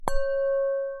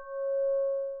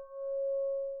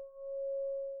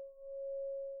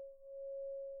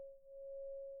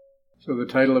So the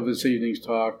title of this evening's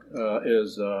talk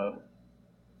is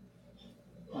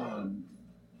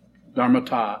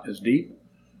Dharmata is deep.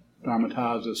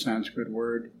 Dharmata is a Sanskrit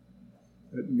word.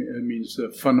 It means the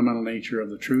fundamental nature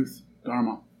of the truth,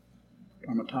 Dharma,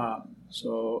 Dharmata.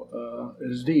 So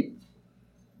it is deep.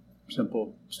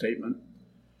 Simple statement.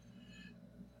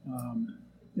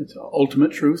 It's an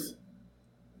ultimate truth.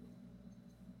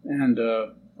 And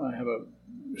I have a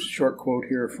short quote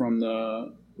here from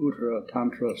the Uttara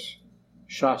Tantra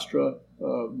Shastra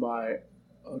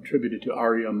attributed to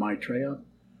Arya Maitreya.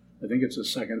 I think it's the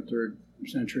 2nd, 3rd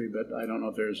century, but I don't know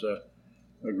if there's a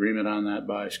agreement on that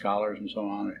by scholars and so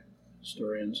on, or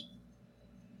historians.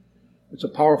 It's a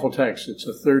powerful text. It's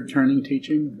a third turning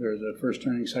teaching. There's a first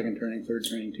turning, second turning, third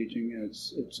turning teaching, and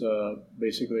it's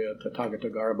basically a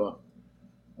Tathagatagarbha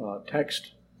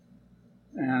text.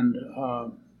 And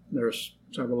there's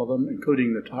several of them,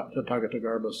 including the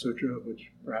Tathagatagarbha Sutra,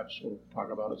 which perhaps we'll talk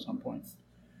about at some point.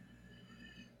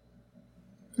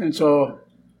 And so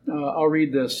I'll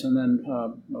read this, and then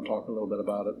I'll talk a little bit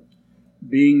about it.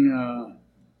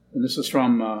 And this is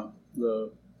from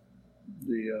the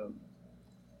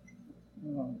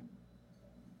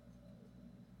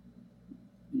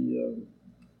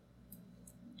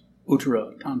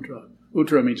Uttara Tantra.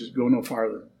 Uttara means go no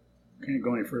farther. Can't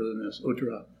go any further than this.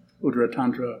 Uttara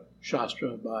Tantra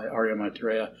Shastra by Arya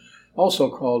Maitreya, also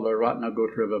called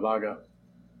Ratnagotra Vibhaga,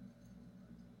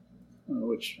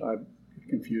 which I'm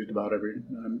confused about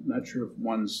I'm not sure if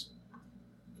one's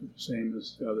the same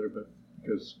as the other, but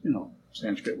because,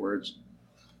 Sanskrit words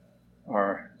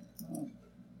are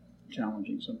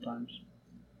challenging sometimes,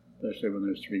 especially when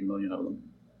there's 3 million of them.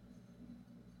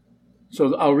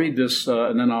 So I'll read this,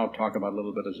 and then I'll talk about it a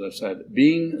little bit, as I said.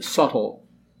 Being subtle,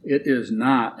 it is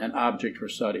not an object for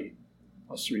study.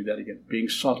 Let's read that again. Being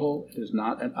subtle, it is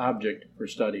not an object for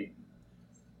study.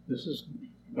 This is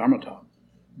Dharmata.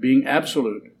 Being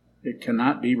absolute, it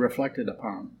cannot be reflected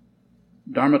upon.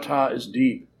 Dharmata is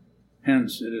deep,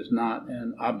 hence it is not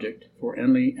an object for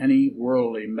any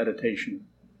worldly meditation,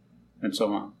 and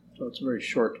so on. So it's a very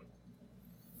short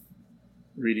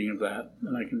reading of that,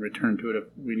 and I can return to it if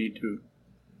we need to.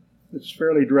 It's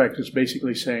fairly direct. It's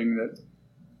basically saying that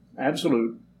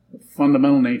absolute, the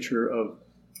fundamental nature of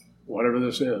whatever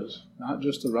this is, not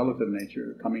just the relative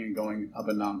nature, coming and going, up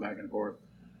and down, back and forth,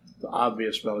 the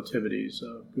obvious relativities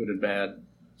of good and bad,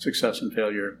 success and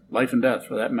failure, life and death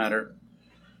for that matter.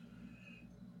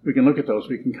 We can look at those,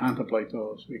 we can contemplate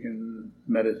those, we can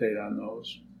meditate on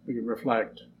those, we can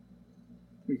reflect,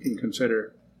 we can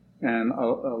consider. And a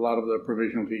lot of the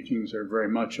provisional teachings are very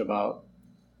much about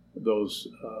those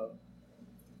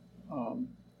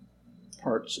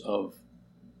parts of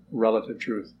relative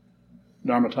truth.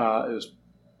 Dharmata is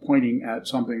pointing at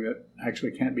something that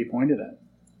actually can't be pointed at.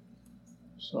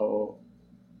 So,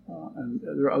 and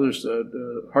there are others.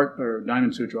 The Heart or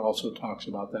Diamond Sutra also talks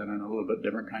about that in a little bit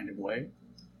different kind of way.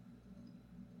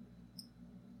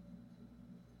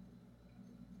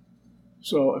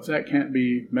 So, if that can't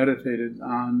be meditated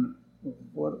on,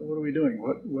 what are we doing?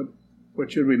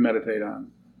 What should we meditate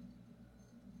on?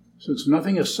 Since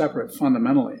nothing is separate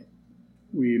fundamentally,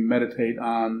 we meditate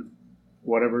on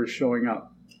whatever is showing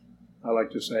up. I like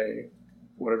to say,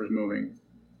 whatever's moving,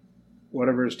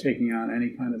 whatever is taking on any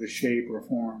kind of a shape or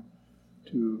form,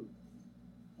 to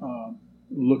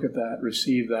look at that,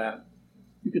 receive that.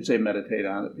 You could say meditate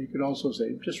on it. You could also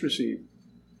say just receive.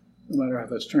 No matter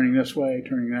if it's turning this way,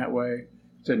 turning that way,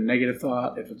 if it's a negative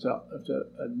thought, if it's a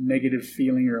negative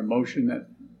feeling or emotion that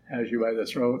has you by the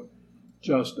throat,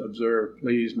 just observe,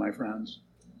 please, my friends.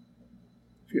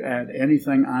 If you add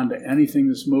anything onto anything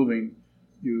that's moving,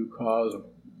 you cause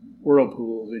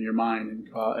whirlpools in your mind, and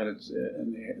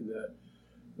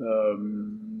the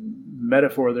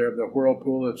metaphor there of the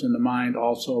whirlpool that's in the mind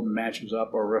also matches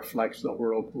up or reflects the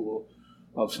whirlpool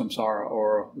of samsara,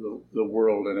 or the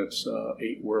world and its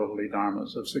 8 worldly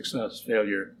dharmas of success,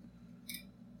 failure,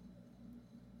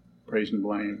 praise and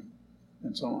blame,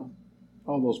 and so on.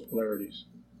 All those polarities.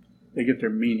 They get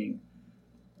their meaning.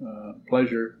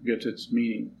 Pleasure gets its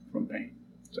meaning from pain.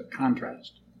 It's a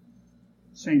contrast.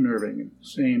 Same nerve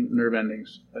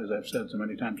endings, as I've said so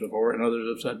many times before, and others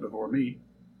have said before me.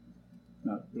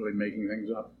 Not really making things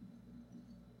up.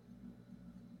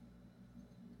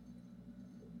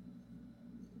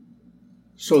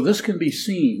 So this can be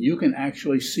seen. You can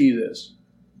actually see this.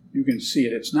 You can see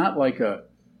it. It's not like I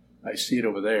see it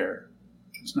over there.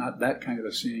 It's not that kind of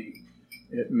a seeing.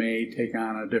 It may take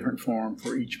on a different form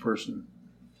for each person.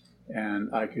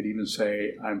 And I could even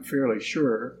say, I'm fairly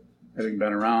sure, having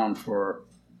been around for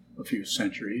a few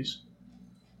centuries,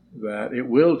 that it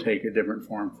will take a different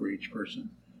form for each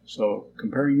person. So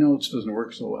comparing notes doesn't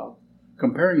work so well.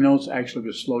 Comparing notes actually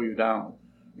will slow you down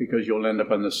because you'll end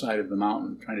up on the side of the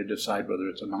mountain trying to decide whether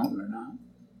it's a mountain or not.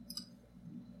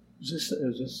 Is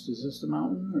this the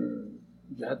mountain, or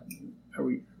is that, are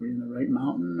we in the right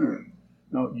mountain? Or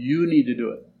no, you need to do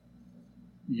it.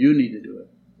 You need to do it.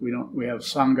 We have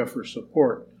Sangha for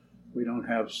support. We don't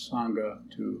have Sangha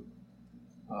to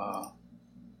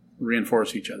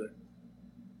reinforce each other.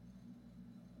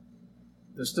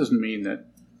 This doesn't mean that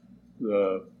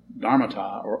the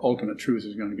Dharmata or ultimate truth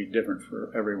is going to be different for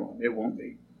everyone. It won't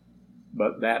be.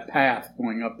 But that path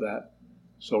going up that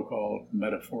so-called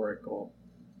metaphorical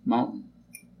mountain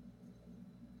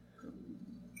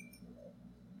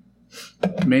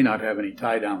may not have any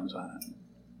tie-downs on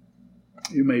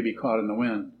it. You may be caught in the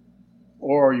wind.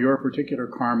 Or your particular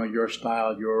karma, your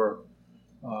style, your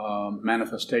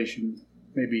manifestation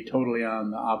may be totally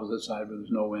on the opposite side where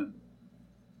there's no wind.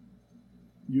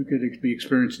 You could be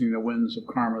experiencing the winds of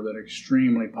karma that are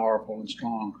extremely powerful and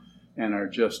strong and are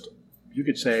just, you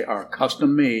could say, are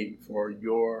custom made for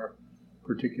your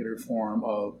particular form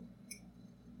of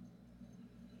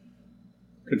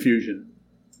confusion.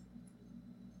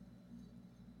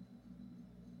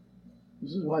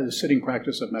 This is why the sitting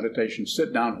practice of meditation,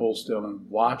 sit down, hold still, and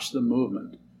watch the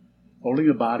movement. Holding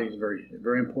the body is very,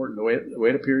 very important, the way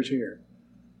it appears here.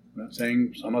 I'm not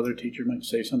saying some other teacher might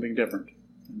say something different.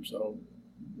 And so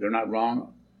they're not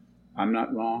wrong. I'm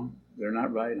not wrong. They're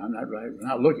not right. I'm not right. We're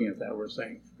not looking at that. We're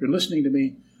saying, if you're listening to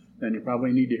me, then you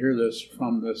probably need to hear this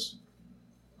from this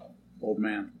old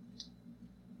man.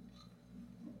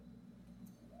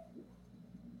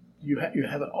 You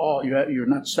have it all. You're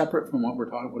not separate from what we're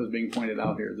talking. What is being pointed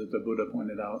out here, that the Buddha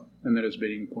pointed out, and that is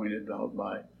being pointed out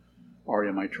by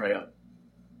Arya Maitreya.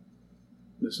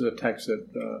 This is a text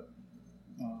that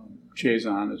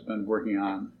Chazon has been working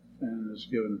on and has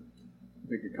given, I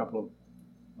think, a couple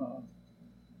of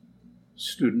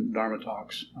student Dharma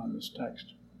talks on this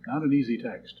text. Not an easy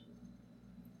text.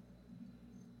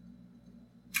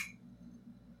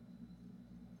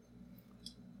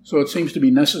 So it seems to be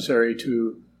necessary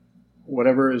to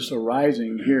whatever is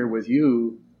arising here with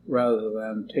you, rather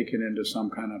than take it into some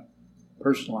kind of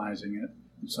personalizing it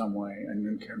in some way and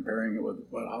then comparing it with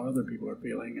how other people are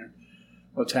feeling or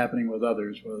what's happening with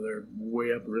others, whether they're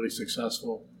way up really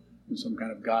successful in some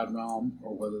kind of God realm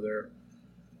or whether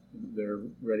they're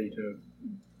ready to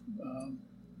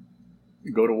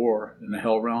go to war in the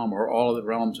hell realm or all of the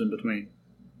realms in between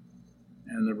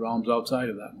and the realms outside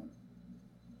of that one.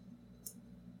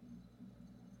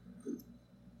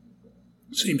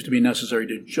 It seems to be necessary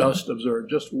to just observe,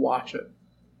 just watch it.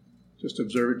 Just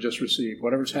observe it, just receive.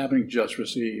 Whatever's happening, just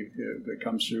receive. If it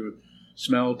comes through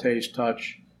smell, taste,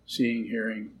 touch, seeing,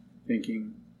 hearing,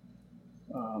 thinking.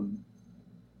 What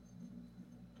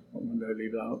one did I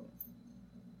leave out?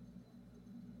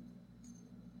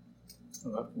 I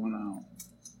left one out.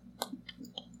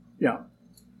 Yeah.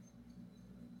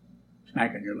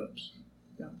 Smacking your lips.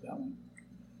 Yeah, that one.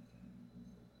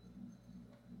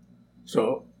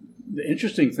 So, the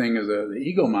interesting thing is the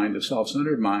ego mind, the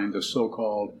self-centered mind, the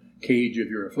so-called cage of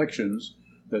your afflictions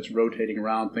that's rotating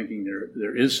around thinking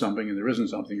there is something and there isn't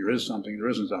something, there is something, there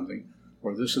isn't something,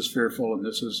 or this is fearful and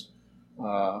this is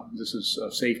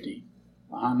safety.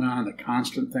 On and on, the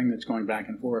constant thing that's going back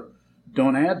and forth.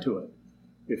 Don't add to it.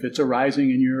 If it's arising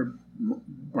in your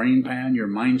brain pan, your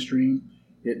mind stream,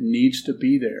 it needs to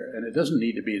be there. And it doesn't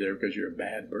need to be there because you're a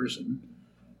bad person.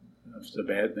 That's a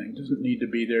bad thing. It doesn't need to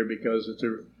be there because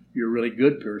you're a really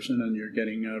good person and you're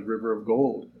getting a river of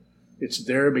gold. It's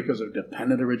there because of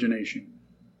dependent origination.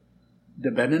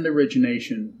 Dependent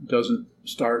origination doesn't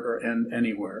start or end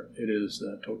anywhere. It is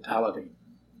the totality.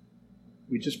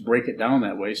 We just break it down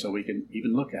that way so we can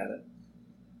even look at it.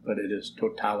 But it is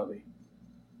totality.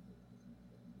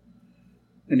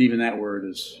 And even that word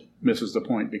misses the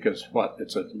point because what?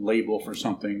 It's a label for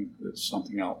something that's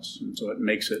something else. And so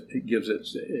it gives it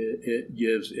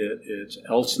its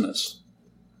elseness.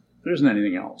 There isn't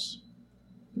anything else.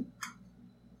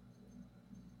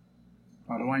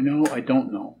 How do I know? I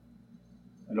don't know.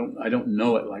 I don't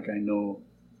know it like I know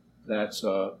that's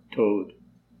a toad.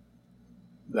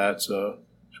 That's a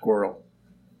squirrel.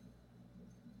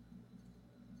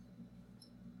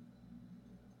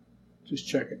 Just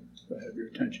check it if I have your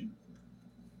attention.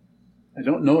 I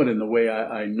don't know it in the way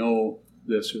I know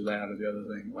this or that or the other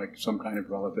thing, like some kind of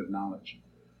relative knowledge.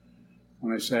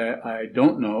 When I say I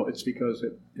don't know, it's because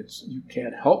it's you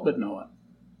can't help but know it.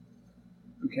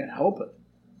 You can't help it.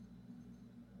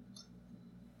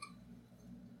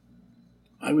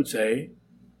 I would say,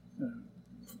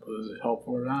 is it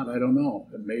helpful or not? I don't know.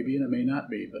 It may be and it may not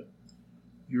be, but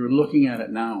you're looking at it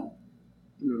now.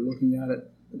 You're looking at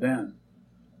it then.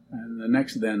 And the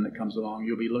next then that comes along,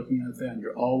 you'll be looking at then.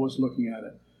 You're always looking at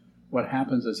it. What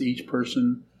happens is each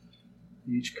person,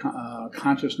 each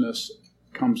consciousness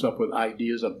comes up with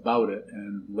ideas about it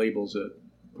and labels it,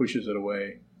 pushes it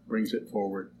away, brings it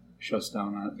forward, shuts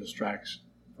down on it, distracts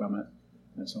from it,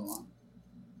 and so on.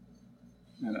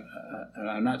 And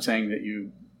I'm not saying that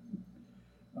you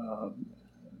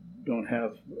don't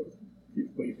have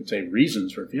what you could say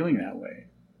reasons for feeling that way.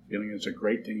 Feeling it's a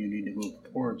great thing you need to move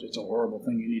towards. It's a horrible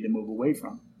thing you need to move away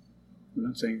from. I'm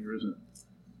not saying there isn't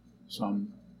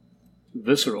some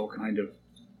visceral kind of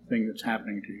thing that's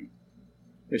happening to you.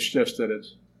 It's just that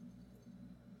it's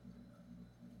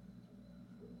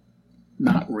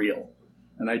not real.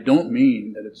 And I don't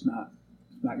mean that it's not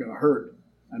going to hurt.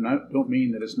 I don't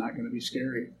mean that it's not going to be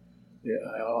scary.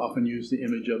 I often use the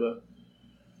image of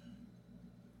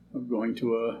going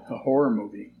to a horror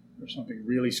movie or something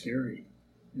really scary.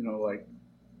 You know, like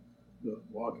The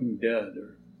Walking Dead,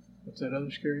 or what's that other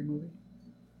scary movie?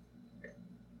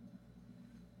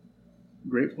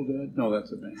 Grateful Dead? No,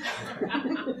 that's a band.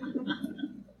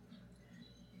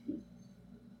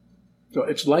 So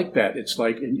it's like that. It's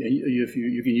like if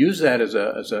you can use that as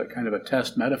a kind of a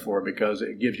test metaphor, because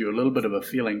it gives you a little bit of a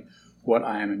feeling what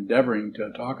I am endeavoring to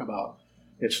talk about.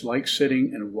 It's like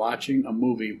sitting and watching a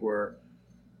movie where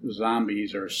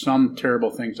zombies or some terrible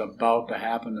thing's about to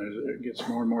happen. It gets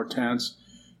more and more tense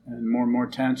and more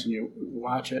tense, and you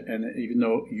watch it, and even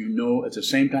though you know at the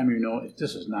same time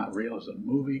this is not real, it's a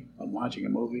movie. I'm watching a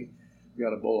movie. You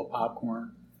got a bowl of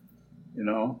popcorn, you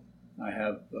know. I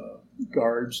have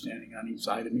guards standing on each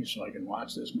side of me so I can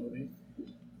watch this movie.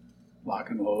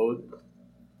 Lock and load.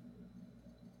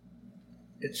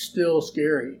 It's still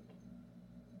scary.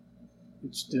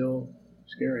 It's still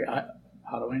scary.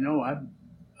 How do I know?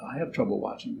 I have trouble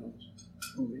watching those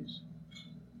movies.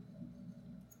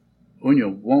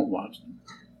 Unya won't watch them.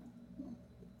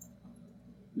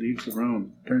 Leaves the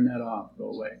room. Turn that off.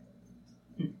 Go away.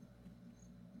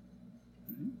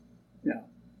 Yeah.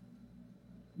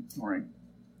 Ignoring.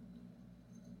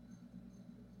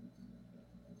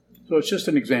 So it's just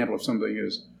an example of something that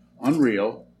is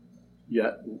unreal,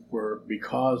 yet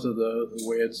because of the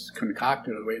way it's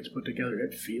concocted, the way it's put together,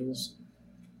 it feels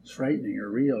frightening or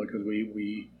real, because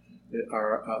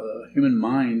our human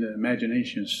mind and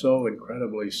imagination is so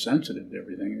incredibly sensitive to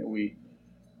everything that we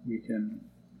can,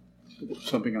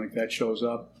 something like that shows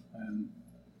up and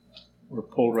we're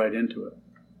pulled right into it.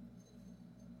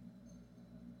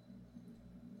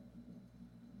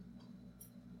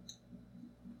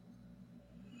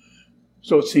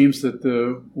 So it seems that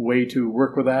the way to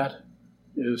work with that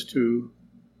is to,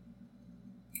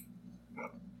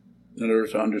 in order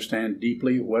to understand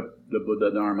deeply what the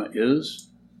Buddha Dharma is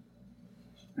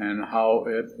and how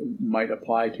it might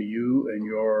apply to you and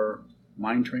your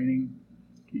mind training,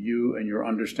 to you and your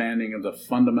understanding of the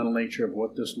fundamental nature of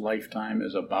what this lifetime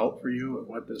is about for you,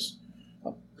 what this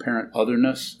apparent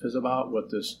otherness is about, what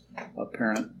this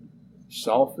apparent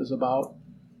self is about,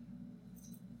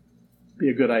 be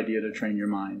a good idea to train your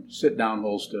mind. Sit down,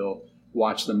 hold still,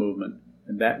 watch the movement.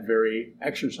 And that very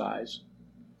exercise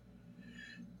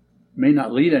may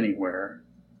not lead anywhere,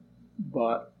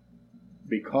 but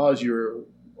because you're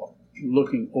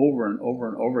looking over and over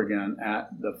and over again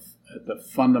at the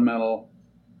fundamental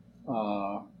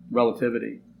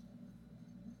relativity,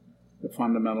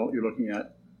 you're looking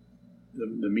at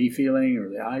the me feeling or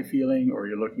the I feeling, or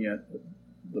you're looking at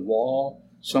the wall,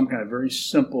 some kind of very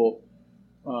simple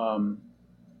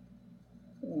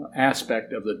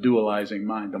aspect of the dualizing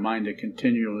mind, the mind that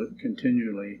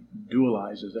continually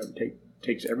dualizes,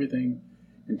 takes everything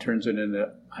and turns it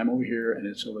into, I'm over here and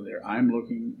it's over there.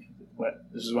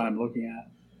 This is what I'm looking at.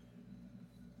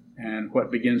 And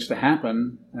what begins to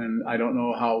happen, and I don't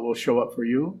know how it will show up for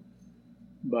you,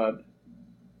 but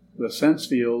the sense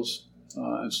fields,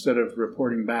 instead of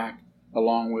reporting back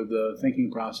along with the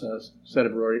thinking process, instead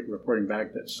of reporting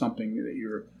back that something that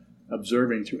you're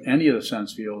observing through any of the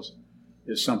sense fields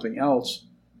is something else,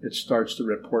 it starts to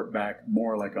report back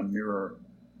more like a mirror,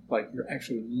 like you're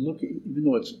actually looking, even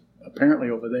though it's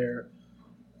apparently over there,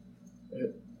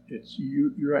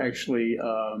 you're actually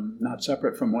not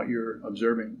separate from what you're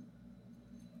observing.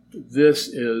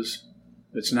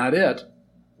 It's not it,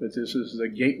 but this is the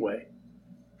gateway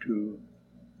to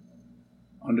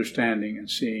understanding and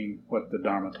seeing what the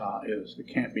Dharmata is. It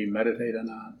can't be meditated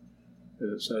on, as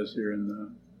it says here in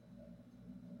the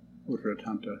Uttara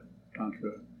Tantra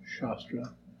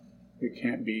Shastra. It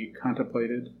can't be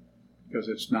contemplated because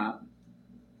it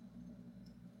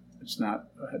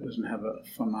doesn't have a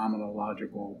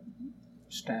phenomenological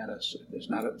status. It's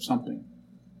not something.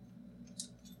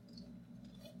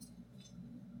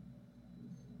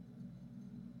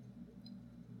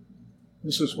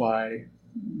 This is why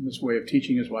this way of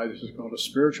teaching is why this is called a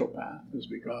spiritual path, is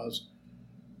because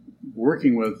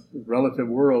working with the relative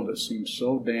world that seems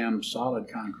so damn solid,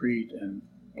 concrete, and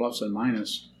plus and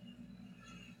minus,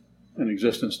 and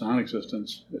existence,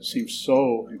 non-existence, it seems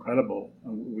so incredible.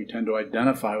 We tend to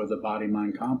identify with the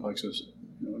body-mind complexes.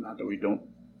 Not that we don't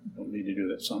need to do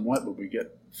that somewhat, but we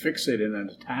get fixated and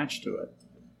attached to it.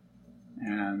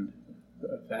 And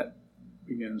if that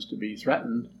begins to be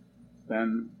threatened,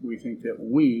 then we think that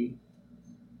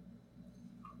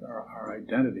our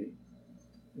identity,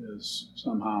 is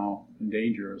somehow in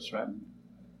danger or threatened.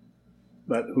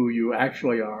 But who you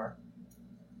actually are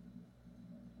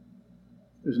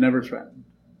is never threatened.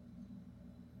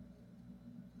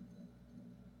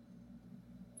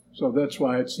 So that's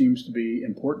why it seems to be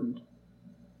important,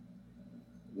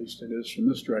 at least it is from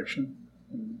this direction,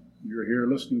 and you're here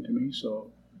listening to me,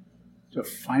 so to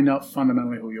find out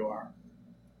fundamentally who you are.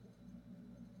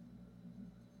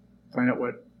 Find out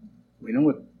what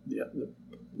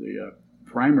the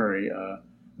primary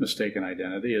mistaken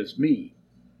identity is me.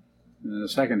 And then the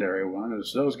secondary one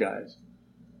is those guys.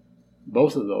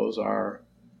 Both of those are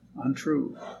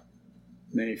untrue.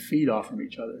 They feed off from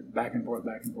each other, back and forth,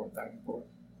 back and forth, back and forth.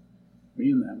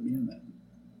 Me and them, me and them.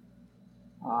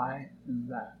 I and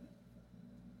that.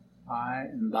 I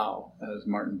and thou, as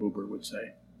Martin Buber would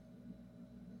say,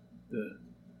 the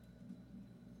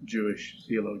Jewish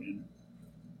theologian.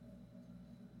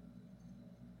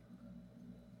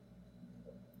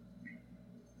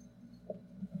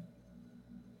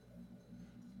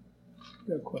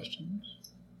 You have questions?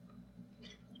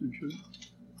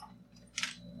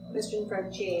 Question from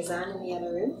Chiazan in the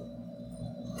other room.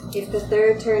 If the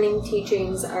third turning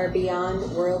teachings are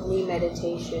beyond worldly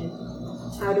meditation,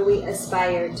 how do we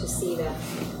aspire to see them?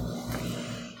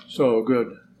 So,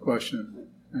 good question.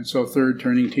 And so third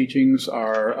turning teachings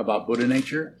are about Buddha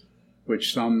nature,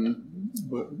 which some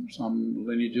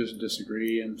lineages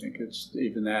disagree and think it's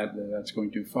even that's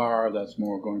going too far, that's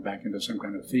more going back into some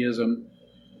kind of theism.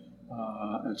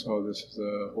 And so this is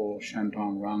the whole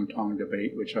Shentong Rangtong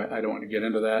debate, which I don't want to get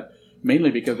into that, mainly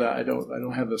because I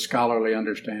don't have the scholarly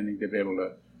understanding to be able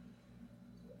to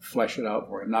flesh it out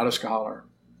for you. I'm not a scholar.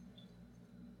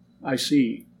 I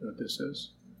see what this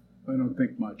is. I don't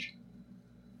think much.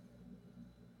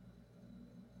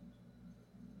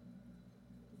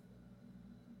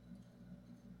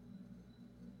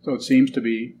 So it seems to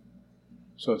be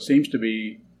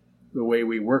the way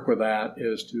we work with that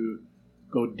is to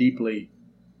go deeply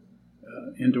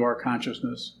into our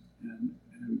consciousness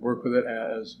and work with it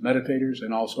as meditators,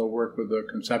 and also work with the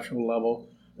conceptual level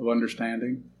of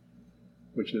understanding,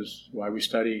 which is why we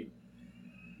study.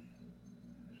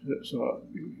 So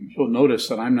you'll notice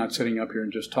that I'm not sitting up here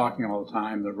and just talking all the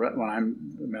time.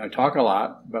 I talk a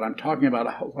lot, but I'm talking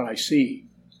about what I see.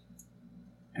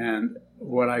 And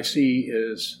what I see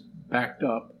is backed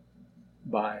up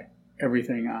by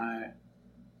everything I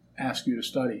ask you to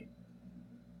study.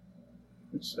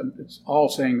 It's all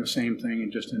saying the same thing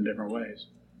and just in different ways.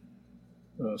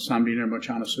 The Samdhina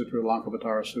Mochana Sutra,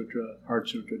 Lankavatara Sutra, Heart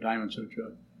Sutra, Diamond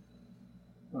Sutra,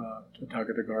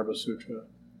 Tathagata Garbha Sutra,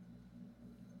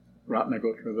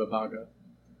 Ratnagotra Vibhaga.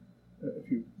 If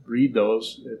you read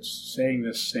those, it's saying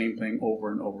this same thing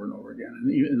over and over and over again.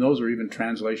 And those are even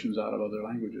translations out of other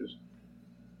languages.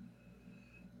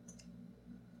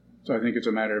 So I think it's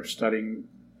a matter of studying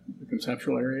the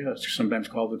conceptual area. It's sometimes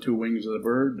called the two wings of the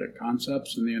bird, the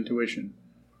concepts and the intuition.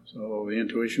 So the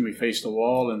intuition, we face the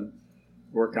wall and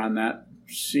work on that,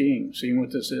 seeing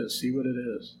what this is, see what it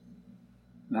is,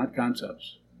 not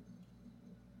concepts.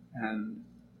 And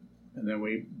then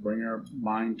we bring our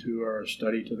mind to our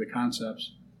study to the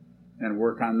concepts and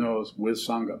work on those with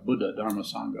Sangha, Buddha, Dharma,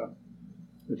 Sangha,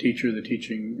 the teacher, the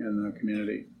teaching, and the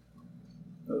community.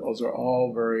 Those are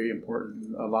all very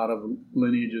important. A lot of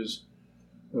lineages,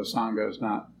 the Sangha is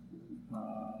not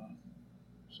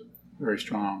very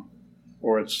strong,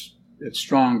 or it's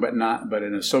strong but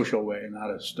in a social way,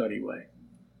 not a study way.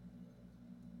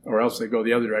 Or else they go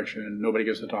the other direction and nobody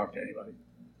gets to talk to anybody.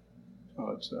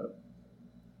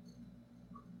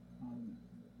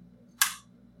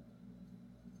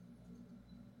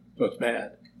 So it's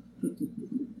bad.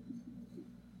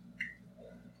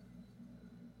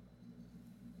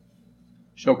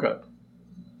 Shoka.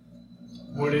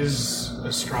 What is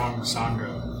a strong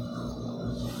Sangha?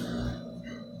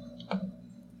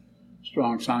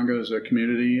 Strong Sangha is a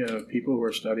community of people who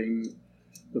are studying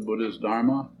the Buddha's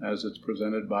Dharma as it's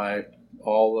presented by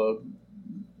all the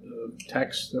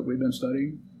texts that we've been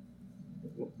studying.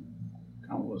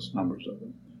 Countless numbers of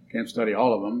them. Can't study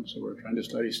all of them, so we're trying to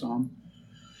study some.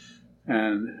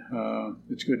 And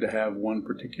it's good to have one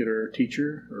particular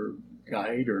teacher or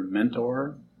guide or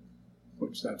mentor,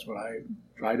 which that's what I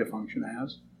try to function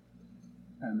as.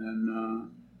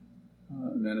 And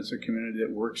then it's a community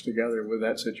that works together with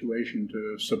that situation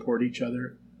to support each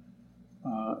other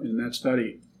in that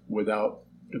study without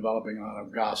developing a lot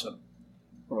of gossip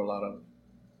or a lot of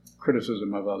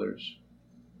criticism of others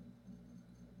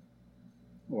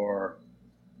or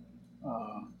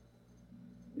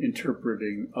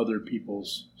interpreting other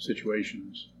people's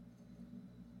situations.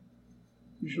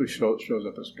 Usually shows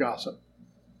up as gossip.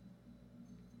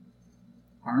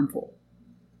 Harmful.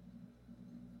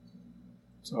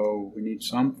 So we need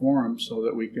some forum so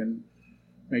that we can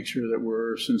make sure that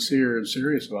we're sincere and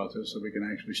serious about this, so we can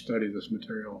actually study this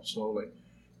material slowly.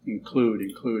 Include.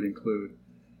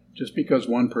 Just because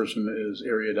one person is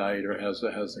erudite or has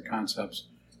the concepts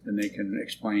and they can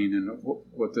explain and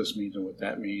what this means and what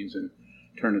that means and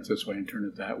turn it this way and turn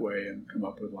it that way and come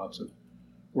up with lots of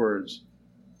words,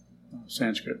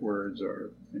 Sanskrit words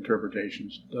or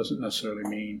interpretations, doesn't necessarily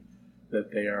mean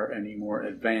that they are any more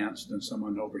advanced than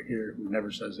someone over here who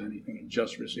never says anything and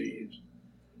just receives.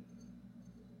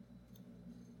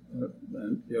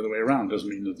 And the other way around doesn't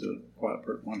mean that the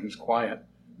one who's quiet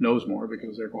knows more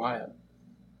because they're quiet.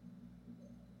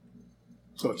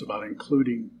 So it's about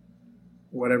including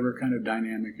whatever kind of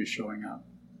dynamic is showing up.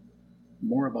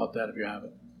 More about that if you have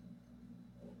it.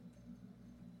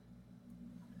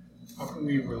 How can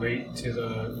we relate to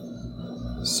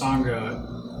the Sangha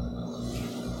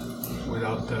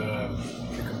without the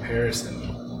comparison?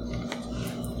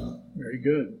 Very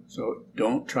good. So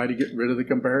don't try to get rid of the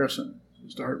comparison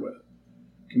to start with.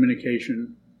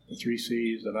 Communication, the 3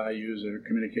 C's that I use are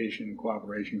communication,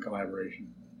 cooperation,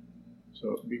 collaboration.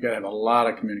 So you've got to have a lot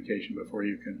of communication before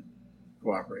you can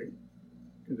cooperate.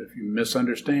 Because if you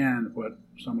misunderstand what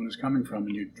someone is coming from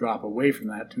and you drop away from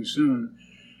that too soon,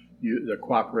 the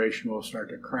cooperation will start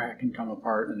to crack and come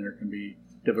apart, and there can be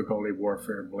difficulty,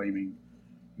 warfare, blaming,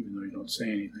 even though you don't say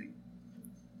anything.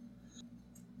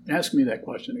 Ask me that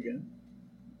question again.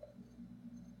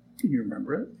 Can you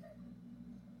remember it?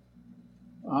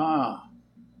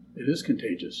 It is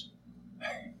contagious.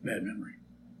 Bad memory.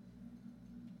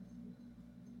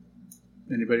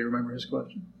 Anybody remember his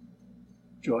question?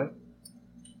 Joy? I'm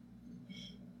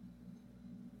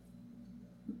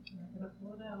not going to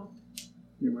pull it out.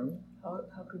 You remember?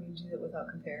 How can you do that without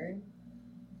comparing?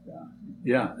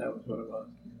 Yeah, that was what it was.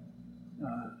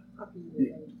 How can you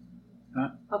relate?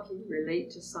 How can you relate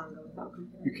to Sangha without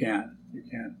comparing? You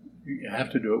can't. You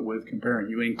have to do it with comparing.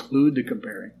 You include the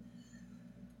comparing.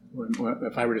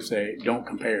 If I were to say, don't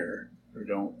compare or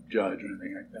don't judge or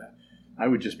anything like that, I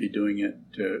would just be doing it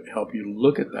to help you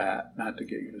look at that, not to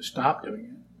get you to stop doing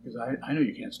it. Because I know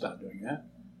you can't stop doing that.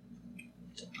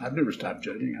 I've never stopped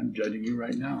judging. I'm judging you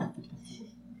right now.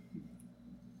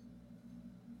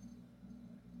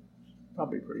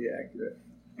 Probably pretty accurate.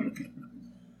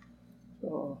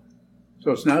 So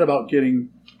it's not about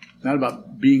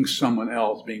being someone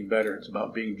else, being better. It's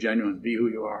about being genuine. Be who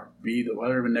you are. Be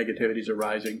whatever negativities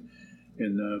arising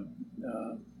in the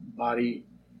body,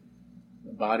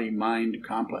 mind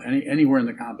complex, anywhere in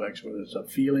the complex, whether it's a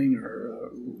feeling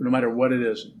or no matter what it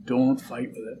is, don't fight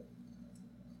with it.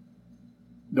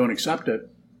 Don't accept it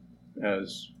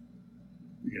as,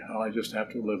 I just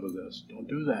have to live with this. Don't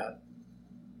do that.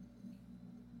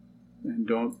 And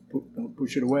don't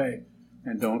push it away.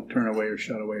 And don't turn away or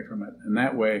shut away from it. And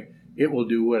that way, it will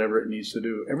do whatever it needs to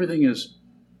do. Everything is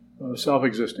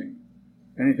self-existing.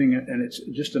 Anything, and it's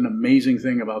just an amazing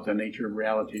thing about the nature of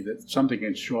reality that something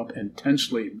can show up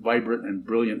intensely vibrant and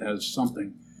brilliant as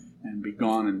something and be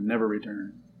gone and never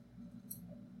return.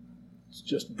 It's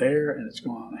just there and it's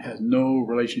gone. It has no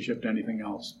relationship to anything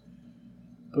else.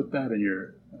 Put that in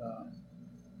your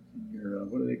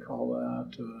what do they call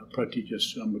that? Pratitya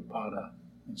Samutpada,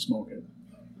 and smoke it.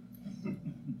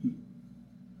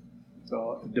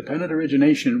 So dependent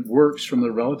origination works from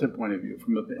the relative point of view.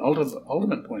 From the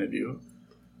ultimate point of view,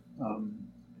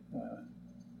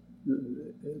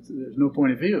 there's no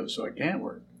point of view, so it can't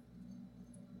work.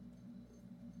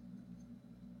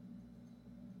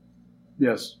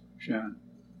 Yes, Shannon.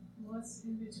 What's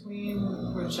in between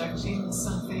rejecting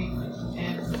something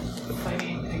and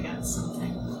fighting against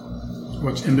something?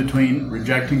 What's in between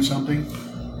rejecting something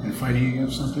and fighting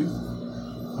against something?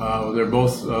 They're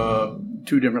both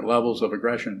 2 different levels of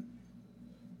aggression.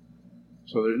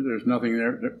 So there's nothing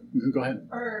there. Go ahead.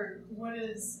 Or what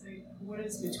is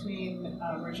between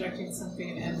rejecting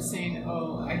something and saying,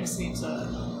 "Oh, I just need to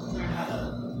learn how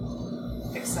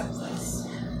to accept this"?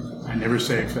 I never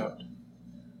say accept.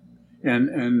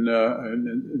 And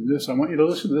this, I want you to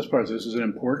listen to this part. This is an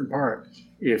important part.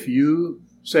 If you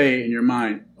say in your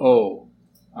mind, "Oh,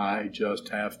 I just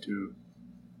have to,"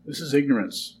 this is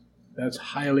ignorance. That's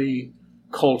highly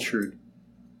cultured.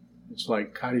 It's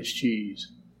like cottage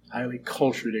cheese. Highly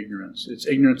cultured ignorance. It's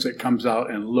ignorance that comes out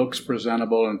and looks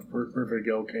presentable and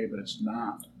perfectly okay, but it's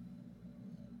not.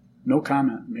 No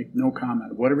comment. Make no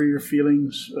comment. Whatever your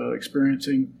feelings,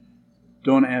 experiencing,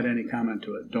 don't add any comment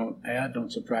to it. Don't add,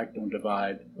 don't subtract, don't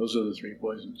divide. Those are the three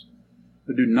poisons.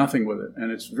 But do nothing with it.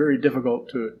 And it's very difficult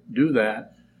to do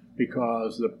that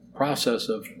because the process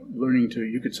of learning to,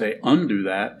 you could say, undo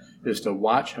that is to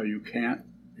watch how you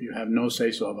have no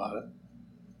say-so about it.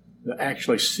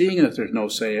 Actually seeing that there's no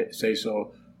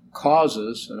say-so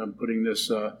causes, and I'm putting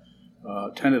this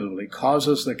tentatively,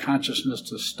 causes the consciousness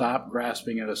to stop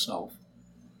grasping at a self.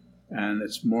 And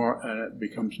it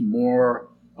becomes more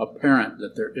apparent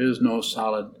that there is no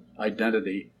solid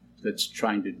identity that's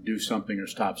trying to do something or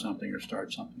stop something or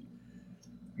start something.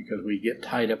 Because we get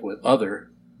tied up with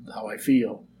other, how I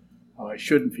feel, how I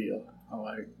shouldn't feel, how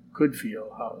I could feel,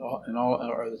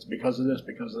 or it's because of this,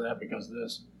 because of that, because of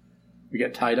this. We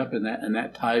get tied up in that, and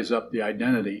that ties up the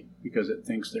identity because it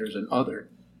thinks there's an other.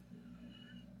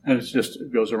 And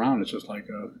it goes around. It's just like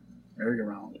a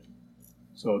merry-go-round.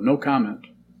 So no comment.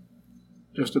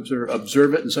 Just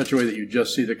observe it in such a way that you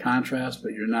just see the contrast,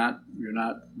 but you're not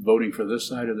voting for this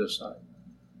side or this side.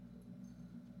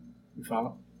 You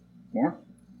follow? More?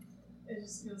 It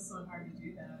just feels so hard to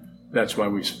do that. That's why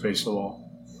we face the wall.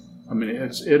 I mean,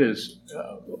 it is.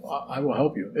 I will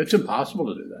help you. It's impossible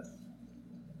to do that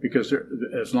because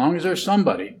as long as there's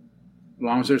somebody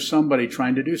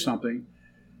trying to do something,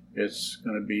 it's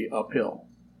going to be uphill.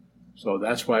 So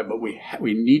that's why. But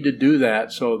we need to do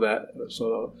that so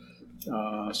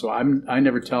I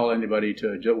never tell anybody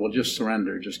to just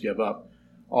surrender, just give up.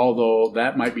 Although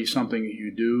that might be something that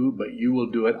you do, but you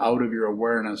will do it out of your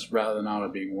awareness rather than out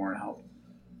of being worn out.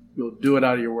 You'll do it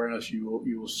out of your awareness. You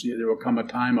will see there will come a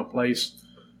time, a place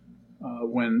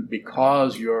when,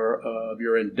 because of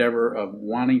your endeavor of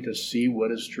wanting to see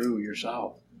what is true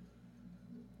yourself,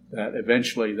 that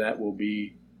eventually that will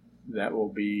be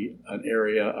an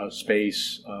area, a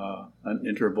space, an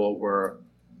interval where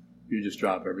you just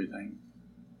drop everything.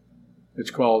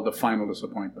 It's called the final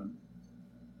disappointment.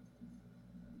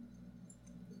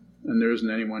 And there isn't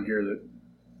anyone here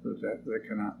that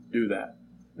cannot do that.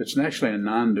 It's actually a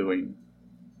non-doing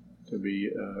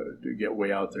to get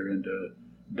way out there into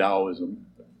Taoism.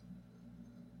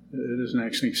 It isn't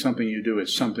actually something you do.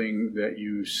 It's something that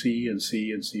you see and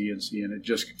see and see and see. And it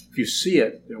just, if you see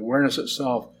it, the awareness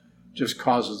itself just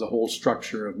causes the whole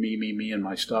structure of me, and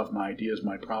my stuff, my ideas,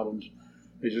 my problems.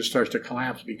 It just starts to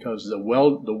collapse because the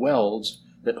welds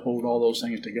that hold all those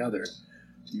things together,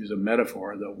 to use a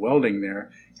metaphor, the welding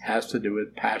there has to do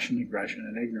with passion, aggression,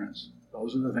 and ignorance.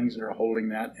 Those are the things that are holding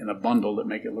that in a bundle that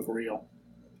make it look real.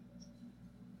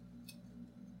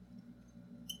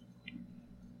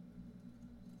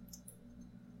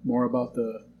 More about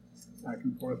the back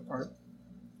and forth part?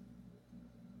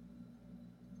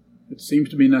 It seems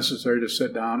to be necessary to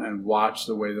sit down and watch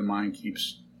the way the mind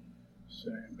keeps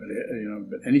saying.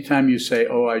 But anytime you say,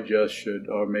 "Oh, I just should,"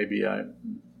 or maybe I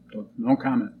don't, no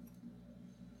comment.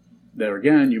 There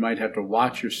again, you might have to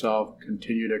watch yourself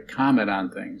continue to comment on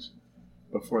things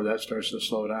before that starts to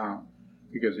slow down.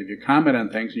 Because if you comment on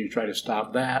things and you try to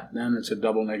stop that, then it's a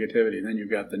double negativity. Then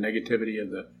you've got the negativity of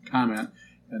the comment,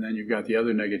 and then you've got the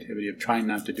other negativity of trying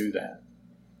not to do that.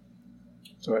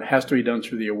 So it has to be done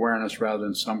through the awareness rather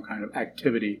than some kind of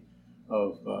activity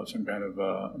of some kind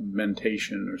of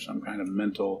mentation or some kind of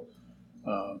mental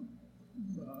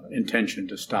intention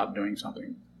to stop doing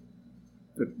something.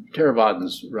 The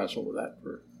Theravadins wrestled with that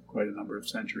for quite a number of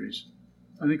centuries.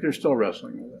 I think they're still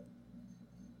wrestling with it.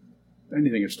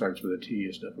 Anything that starts with a T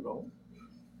is difficult.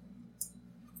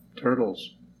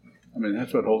 Turtles. I mean,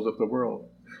 that's what holds up the world.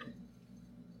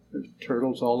 There's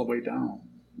turtles all the way down.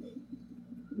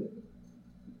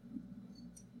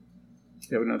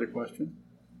 You have another question?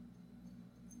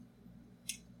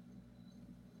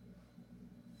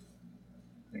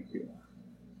 Thank you.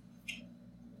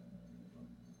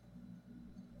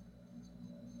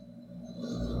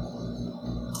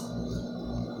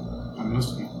 I'm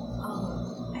listening.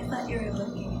 I thought you were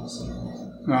looking at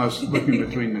Shannon. No, I was looking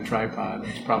between the tripod.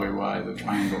 That's probably why, the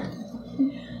triangle.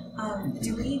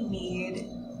 Do we need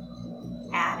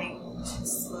adding to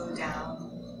slow down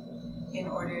in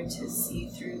order to see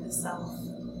through the self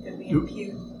that we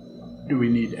impute? Do we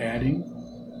need adding?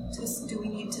 Do we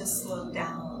need to slow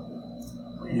down?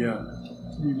 Yeah,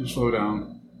 you need to slow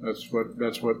down. That's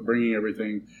what bringing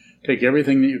everything take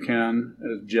everything that you can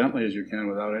as gently as you can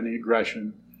without any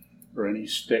aggression or any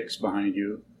sticks behind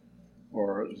you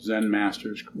or Zen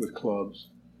masters with clubs,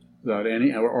 without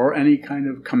any or any kind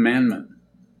of commandment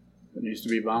that needs to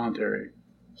be voluntary.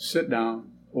 Sit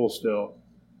down, hold still,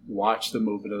 watch the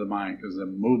movement of the mind, because the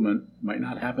movement might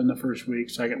not happen the first week,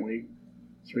 second week,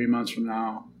 3 months from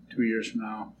now, 2 years from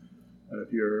now. But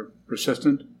if you're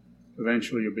persistent,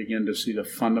 eventually you'll begin to see the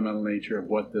fundamental nature of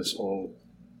what this whole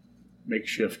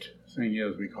makeshift thing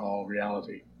is we call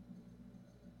reality.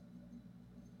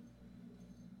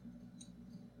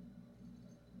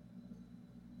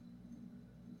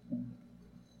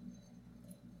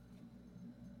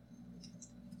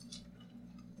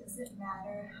 Does it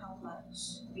matter how much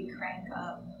we crank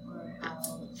up or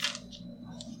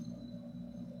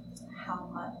how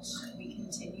much we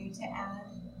continue to add?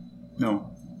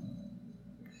 No.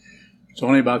 It's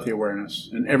only about the awareness.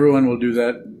 And everyone will do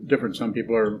that different. Some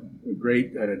people are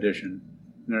great at addition.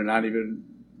 And they're not even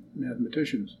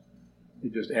mathematicians. They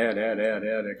just add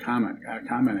a comment after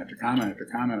comment after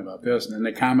comment about this. And then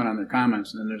they comment on their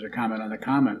comments. And then there's a comment on the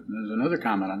comment. And there's another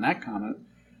comment on that comment.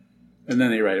 And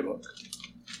then they write a book.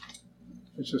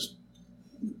 It's just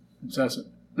incessant.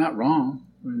 Not wrong.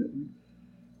 I mean,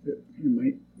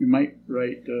 you might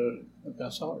write a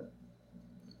bestseller.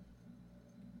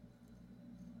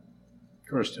 Of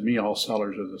course, to me, all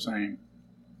sellers are the same.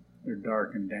 They're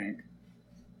dark and dank.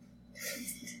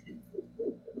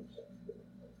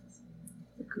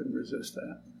 I couldn't resist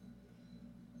that.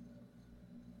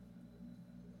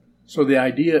 So the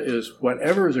idea is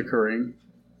whatever is occurring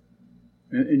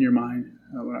in your mind,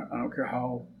 I don't care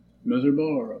how miserable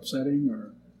or upsetting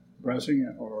or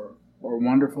depressing or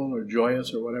wonderful or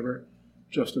joyous or whatever,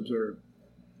 just observe.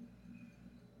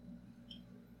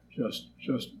 Just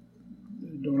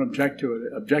don't object to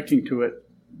it. Objecting to it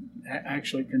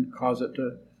actually can cause it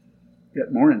to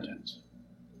get more intense.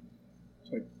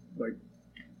 It's like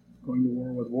going to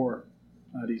war with war.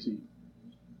 Not easy.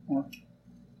 More.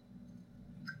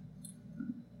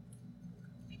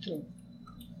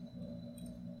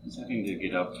 Is having to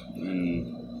get up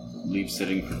and leave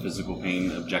sitting for physical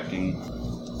pain objecting?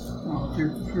 Well,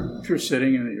 if you're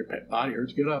sitting and your body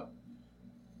hurts, get up.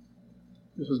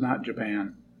 This is not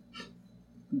Japan.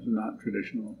 This is not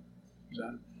traditional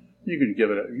Zen. You can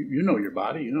give it. You know your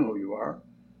body. You know who you are.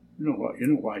 You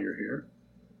know why you're here.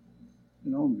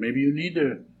 You know, maybe you need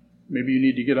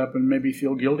to get up and maybe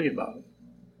feel guilty about it.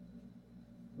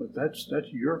 But that's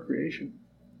your creation.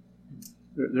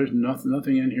 There's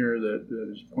nothing in here that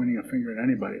is pointing a finger at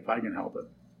anybody if I can help it.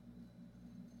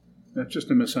 That's just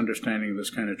a misunderstanding of this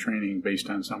kind of training based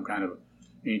on some kind of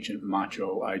ancient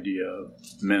macho idea of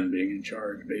men being in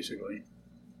charge, basically.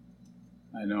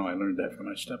 I know, I learned that from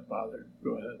my stepfather.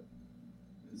 Go ahead.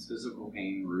 Is physical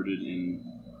pain rooted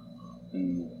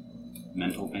in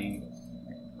mental pain?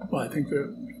 Well, I think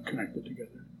they're connected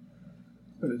together.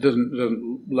 But it doesn't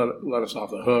let us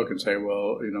off the hook and say,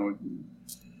 well, you know,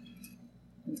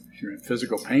 if you're in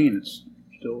physical pain, it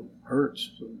still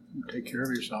hurts. So take care of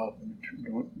yourself and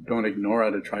don't ignore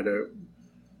it. To try to,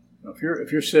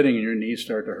 if you're sitting and your knees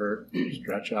start to hurt,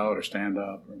 stretch out or stand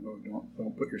up, or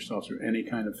don't put yourself through any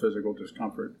kind of physical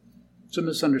discomfort. It's a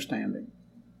misunderstanding,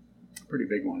 a pretty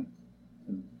big one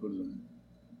in Buddhism.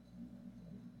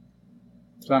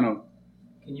 Sano.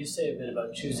 Can you say a bit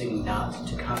about choosing not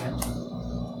to comment?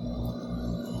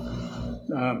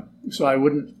 So I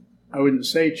wouldn't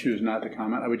say choose not to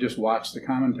comment. I would just watch the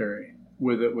commentary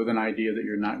with an idea that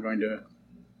you're not going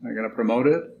to promote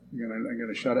it. You're going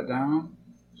to shut it down.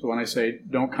 So when I say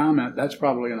don't comment, that's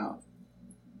probably enough.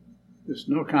 Just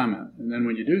no comment. And then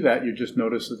when you do that, you just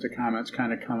notice that the comments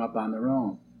kind of come up on their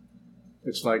own.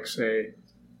 It's like, say,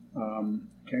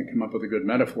 can't come up with a good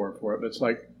metaphor for it, but it's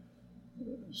like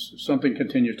something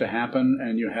continues to happen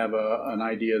and you have an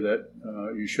idea that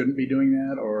you shouldn't be doing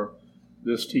that, or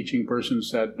this teaching person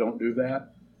said don't do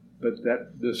that, but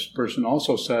that this person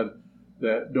also said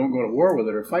that don't go to war with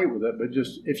it or fight with it, but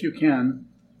just, if you can,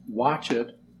 watch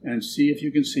it and see if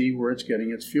you can see where it's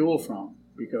getting its fuel from.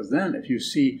 Because then if you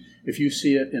see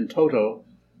it in toto,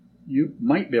 you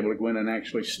might be able to go in and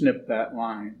actually snip that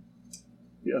line.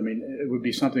 I mean, it would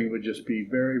be something that would just be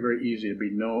very, very easy. It'd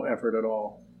be no effort at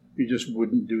all. You just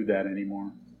wouldn't do that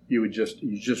anymore. You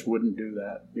just wouldn't do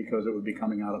that, because it would be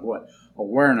coming out of what?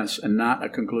 Awareness and not a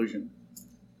conclusion.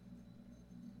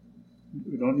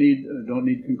 We don't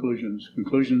need conclusions.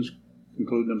 Conclusions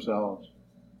conclude themselves.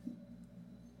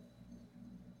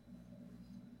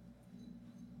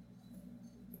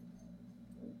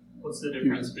 What's the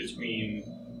difference between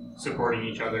supporting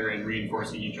each other and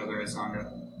reinforcing each other as Sangha?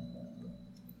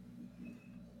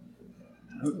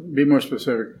 Be more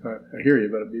specific. I hear you,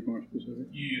 but be more specific.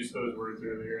 You used those words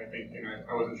earlier, I think, and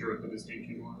I wasn't sure what the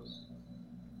distinction was.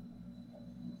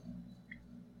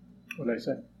 What did I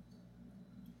say?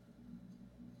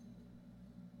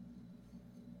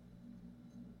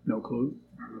 No clue.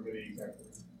 I don't remember the exact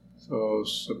word. So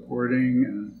supporting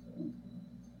and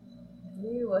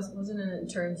Maybe wasn't it in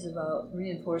terms about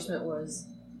reinforcement was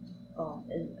around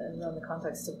the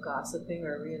context of gossiping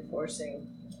or reinforcing.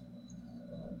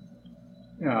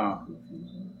 yeah.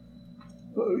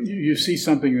 Well, you see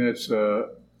something that's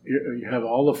you have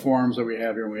all the forms that we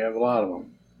have here, and we have a lot of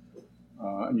them.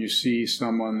 And you see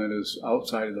someone that is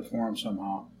outside of the form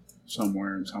somehow,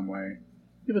 somewhere in some way.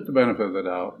 Give it the benefit of the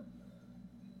doubt.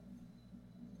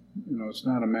 It's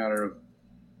not a matter of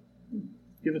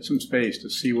give it some space to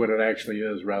see what it actually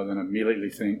is, rather than immediately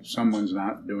think someone's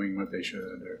not doing what they should.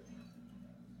 Or,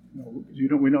 we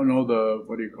don't know the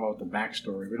the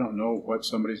backstory. We don't know what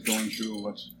somebody's going through,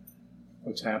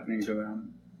 what's happening to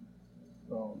them.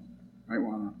 So, might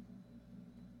want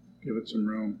to give it some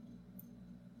room.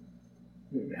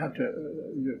 You have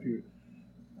to.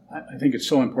 I think it's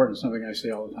so important. Something I say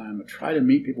all the time. But try to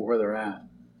meet people where they're at,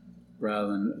 rather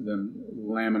than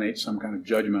laminate some kind of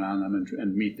judgment on them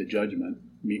and meet the judgment.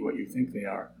 Meet what you think they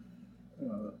are.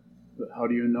 But how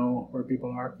do you know where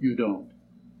people are? You don't.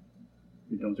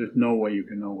 You don't. There's no way you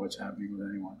can know what's happening with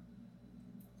anyone.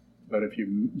 But if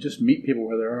you just meet people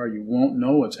where they are, you won't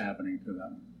know what's happening to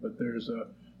them. But there's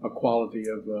a quality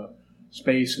of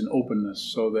space and openness,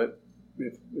 so that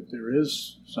if there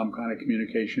is some kind of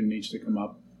communication needs to come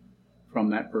up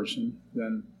from that person,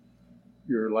 then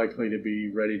you're likely to be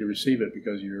ready to receive it,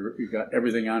 because you've got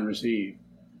everything on receive.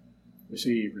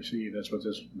 Receive. That's what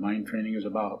this mind training is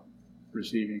about.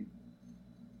 Receiving.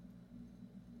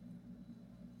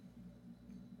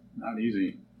 Not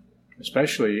easy.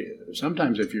 Especially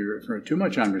sometimes if you're too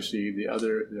much on receive, the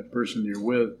person you're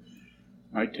with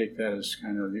might take that as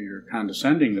kind of you're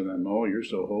condescending to them. Oh, you're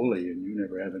so holy and you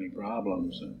never have any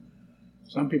problems. And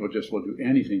some people just will do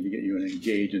anything to get you to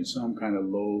engage in some kind of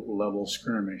low-level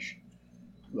skirmish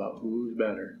about who's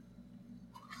better,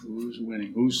 who's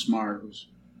winning, who's smart,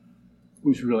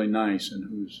 who's really nice, and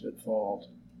who's at fault.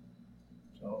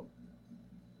 So,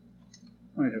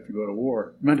 might have to go to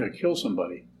war. You might have to kill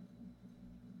somebody.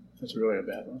 That's really a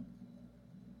bad one.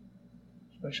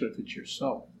 Especially if it's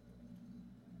yourself.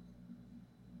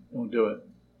 Don't do it.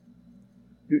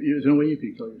 There's no way you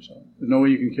can kill yourself. There's no way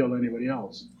you can kill anybody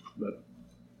else. But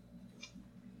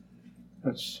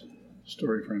that's a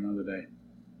story for another day.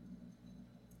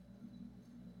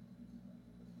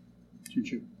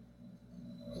 Choo-choo.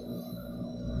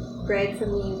 Greg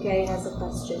from the UK has a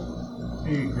question.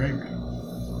 Hey, Greg.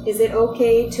 Is it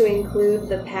okay to include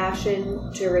the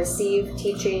passion to receive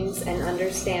teachings and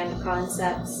understand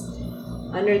concepts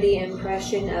under the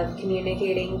impression of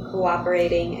communicating,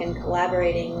 cooperating, and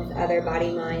collaborating with other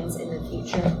body minds in the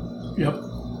future? Yep.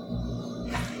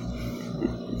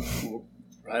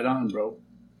 Right on, bro.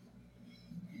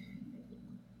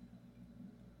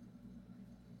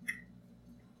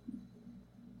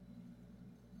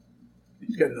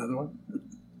 He's got another one?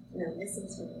 No, this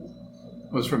is from me.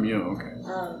 It was from you, okay.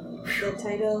 The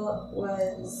title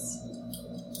was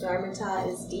Dharmata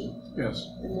is Deep. Yes.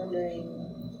 I'm wondering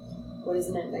what is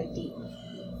meant by deep.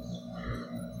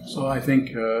 So I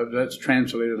think that's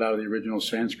translated out of the original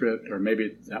Sanskrit, or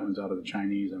maybe that one's out of the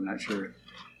Chinese, I'm not sure,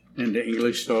 into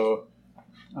English. So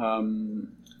I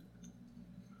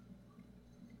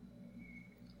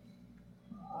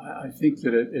think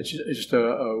that it's just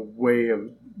a way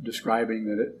of describing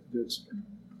that it's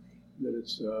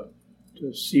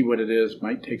to see what it is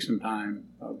might take some time,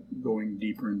 going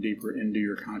deeper and deeper into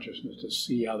your consciousness to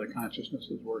see how the consciousness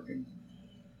is working.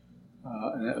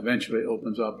 And it eventually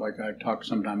opens up, like I talked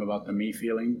sometime about the me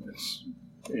feeling that's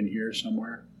in here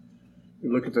somewhere.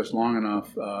 You look at this long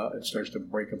enough, it starts to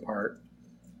break apart.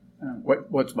 And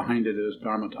what's behind it is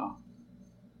dharmata.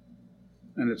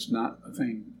 And it's not a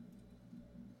thing.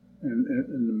 And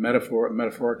the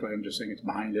metaphorically, I'm just saying it's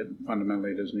behind it.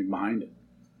 Fundamentally, it isn't even behind it.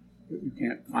 You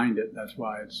can't find it. That's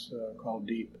why it's called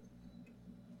deep.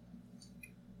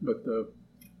 But the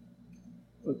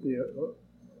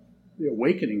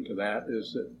awakening to that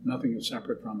is that nothing is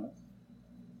separate from it.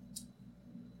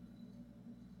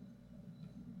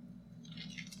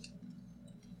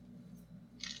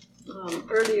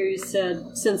 Earlier you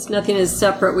said, since nothing is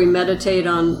separate, we meditate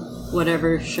on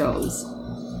whatever shows.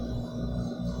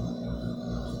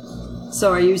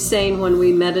 So are you saying when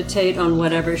we meditate on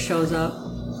whatever shows up,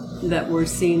 that we're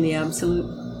seeing the absolute?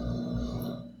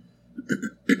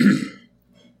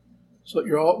 So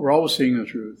we're always seeing the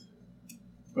truth,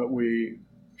 but we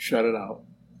shut it out.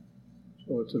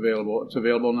 So it's available. It's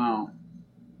available now.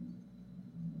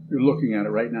 You're looking at it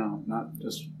right now, not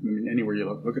just anywhere you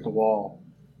look. Look at the wall.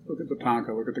 Look at the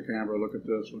Tonka. Look at the camera. Look at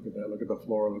this. Look at that. Look at the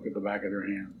floor. Look at the back of your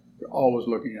hand. You're always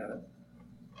looking at it.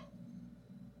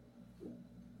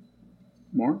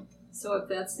 More? So if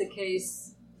that's the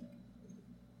case,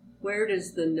 where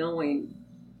does the knowing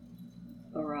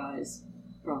arise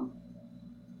from?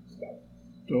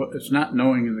 So it's not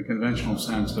knowing in the conventional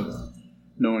sense of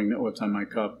knowing that what's on my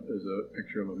cup is a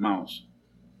picture of a mouse.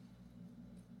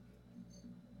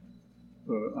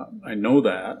 So I know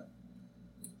that.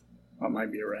 Well, it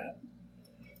might be a rat.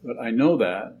 But I know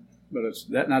that, but it's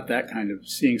not that kind of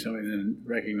seeing something and then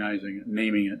recognizing it,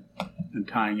 naming it, and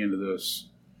tying into this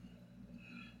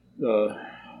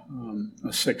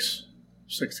a sixth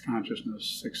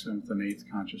consciousness, sixth, seventh, and eighth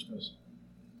consciousness,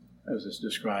 as it's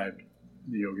described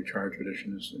in the Yogacara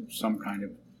tradition, is some kind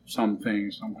of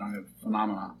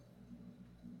phenomena.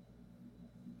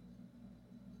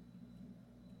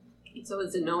 So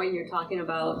is the knowing you're talking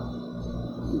about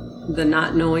the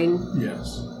not knowing?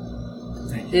 Yes.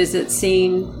 Thank you. Is it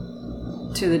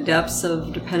seen to the depths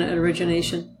of dependent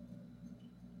origination?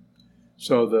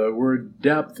 So the word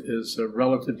depth is a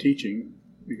relative teaching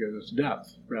because it's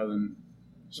depth rather than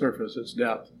surface. It's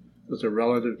depth. It's a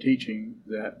relative teaching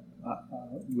that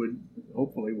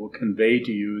will convey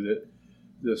to you that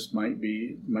this might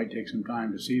take some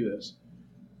time to see this,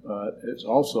 but it's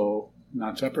also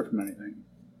not separate from anything.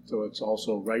 So it's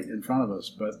also right in front of us.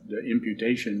 But the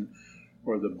imputation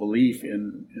or the belief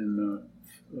in the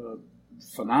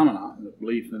phenomena, the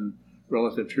belief in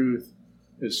relative truth,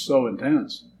 is so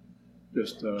intense.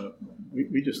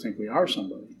 We just think we are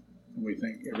somebody, and we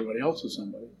think everybody else is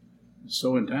somebody. It's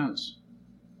so intense.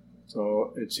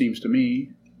 So it seems to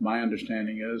me, my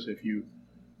understanding is, if you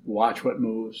watch what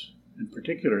moves, in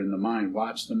particular in the mind,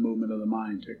 watch the movement of the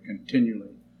mind to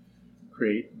continually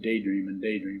create daydream and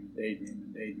daydream and daydream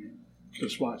and daydream.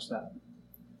 Just watch that.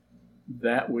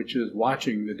 That which is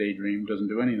watching the daydream doesn't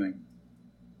do anything.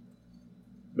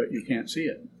 But you can't see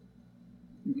it.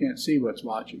 You can't see what's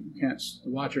watching. The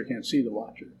watcher can't see the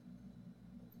watcher.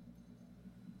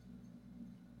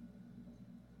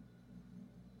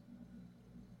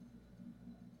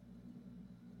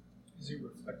 Is it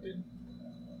reflected?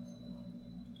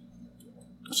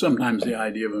 Sometimes the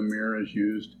idea of a mirror is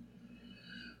used.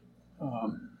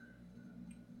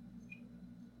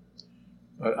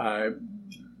 But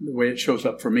the way it shows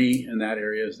up for me in that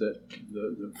area is that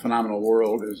the phenomenal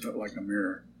world is like a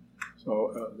mirror.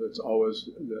 So it's always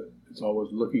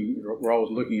looking. We're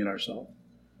always looking at ourselves.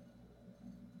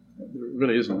 There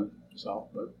really isn't a self,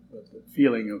 but the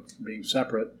feeling of being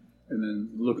separate and then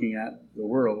looking at the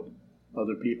world,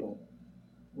 other people,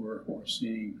 we're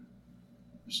seeing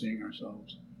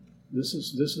ourselves. This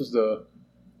is the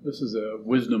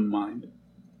wisdom mind,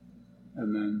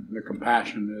 and then the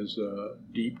compassion is a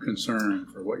deep concern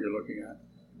for what you're looking at.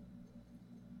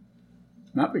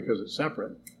 Not because it's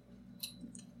separate,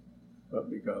 but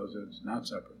because it's not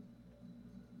separate.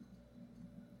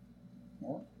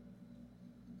 More?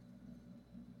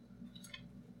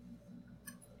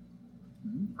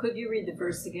 Could you read the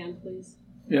verse again, please?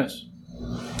 Yes.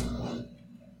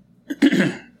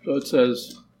 So it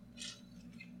says,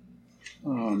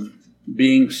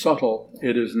 being subtle,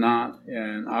 it is not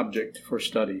an object for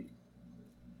study.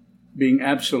 Being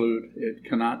absolute, it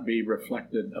cannot be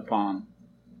reflected upon.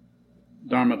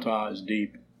 Dharmata is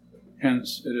deep.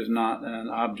 Hence, it is not an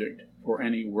object for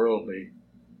any worldly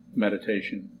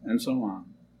meditation, and so on.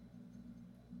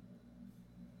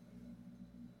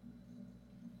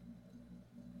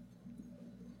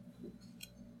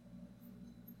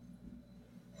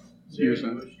 Is there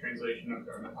an English translation of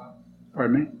Dharmata?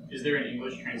 Pardon me? Is there an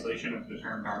English translation of the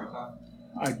term Dharmata?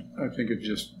 I think it's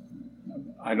just,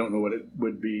 I don't know what it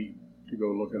would be to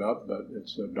go look it up, but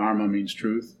it's Dharma means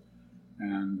truth,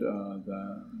 and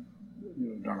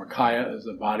Dharmakaya is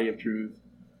the body of truth.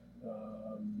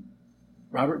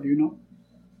 Robert, do you know?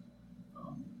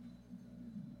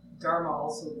 Dharma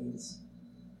also means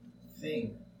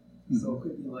thing, so it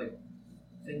could be like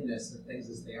thingness, or things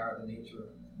as they are, the nature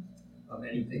of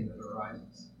anything that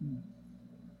arises.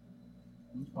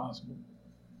 It's possible.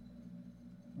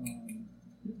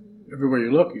 Everywhere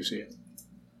you look, you see it.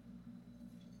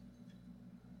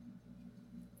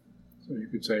 So you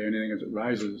could say anything as it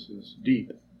rises is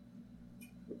deep.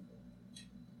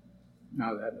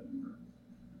 Now that doesn't work.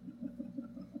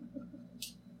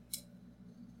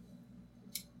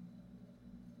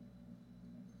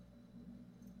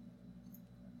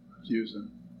 Use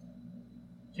them.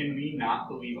 Can we not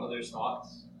believe others'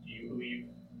 thoughts? Do you believe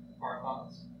our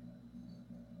thoughts?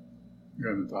 You're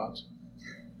having thoughts?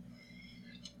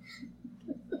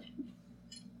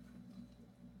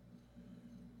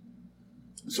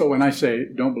 So when I say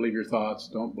don't believe your thoughts,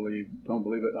 don't believe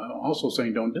it, I'm also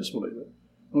saying don't disbelieve it.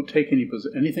 Don't take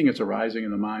anything that's arising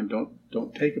in the mind.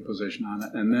 Don't take a position on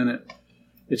it, and then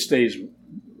it stays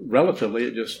relatively.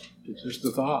 It's just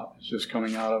a thought. It's just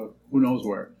coming out of who knows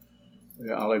where,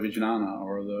 the Ale Vijnana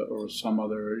or some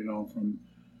other from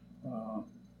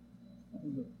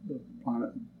the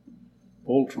planet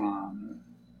Voltron.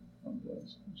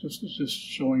 It's just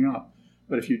showing up.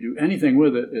 But if you do anything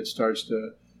with it, it starts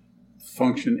to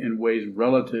function in ways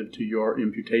relative to your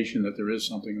imputation that there is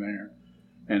something there,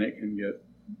 and it can get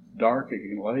dark, it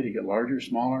can get light, it can get larger,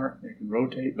 smaller, it can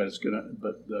rotate, but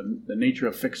the nature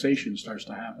of fixation starts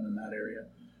to happen in that area,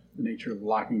 the nature of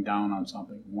locking down on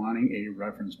something, wanting a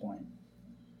reference point.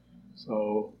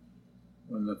 So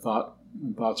when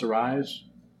thoughts arise,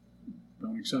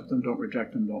 don't accept them, don't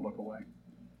reject them, don't look away,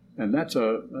 and that's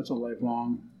a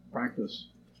lifelong practice.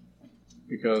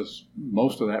 Because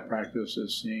most of that practice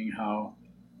is seeing how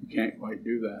you can't quite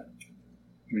do that.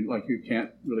 I mean, like you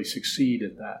can't really succeed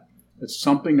at that. It's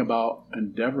something about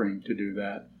endeavoring to do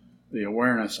that. The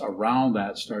awareness around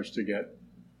that starts to get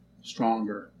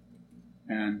stronger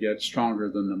and get stronger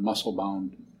than the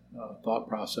muscle-bound thought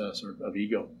process of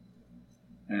ego.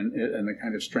 And the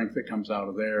kind of strength that comes out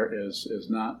of there is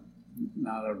not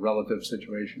a relative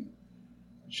situation.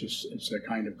 It's a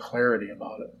kind of clarity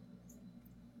about it.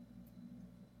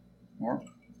 More?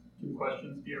 Can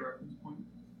questions be a reference point?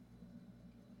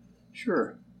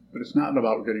 Sure, but it's not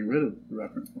about getting rid of the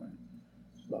reference point.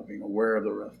 It's about being aware of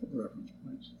the reference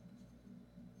points.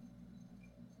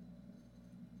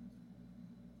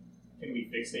 Can we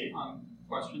fixate on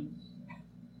questions?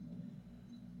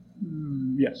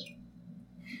 Yes.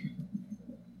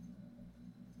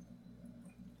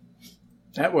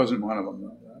 That wasn't one of them,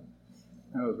 though.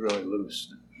 That was really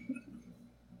loose.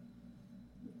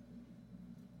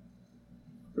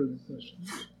 Further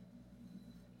questions?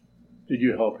 Did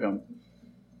you help him?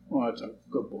 Oh, that's a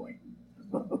good boy.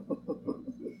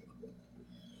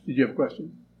 Did you have a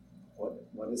question?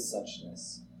 What is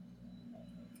suchness?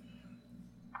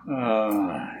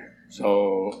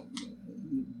 So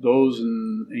those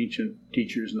ancient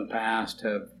teachers in the past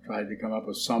have tried to come up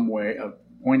with some way of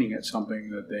pointing at something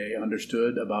that they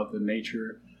understood about the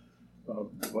nature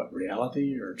of what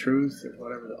reality or truth or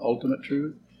whatever, the ultimate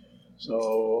truth.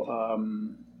 So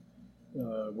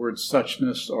word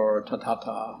suchness or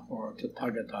tatata or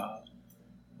tathagata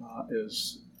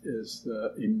is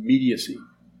the immediacy,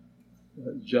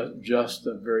 just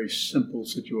a very simple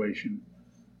situation.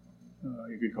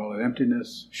 You could call it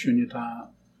emptiness, shunyata.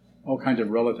 All kinds of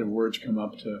relative words come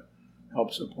up to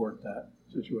help support that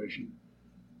situation.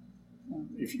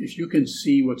 If you can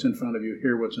see what's in front of you,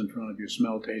 hear what's in front of you,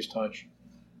 smell, taste, touch,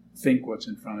 think what's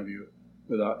in front of you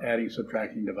without adding,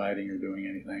 subtracting, dividing, or doing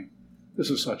anything, this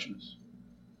is suchness.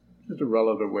 It's a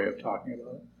relative way of talking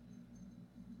about it.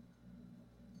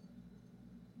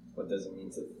 What does it mean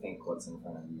to think what's in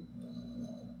front of you?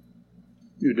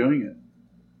 You're doing it.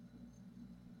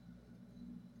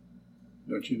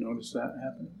 Don't you notice that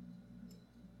happening?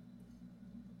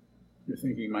 You're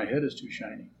thinking, my head is too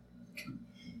shiny.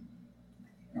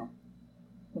 No.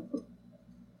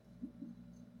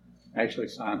 Actually,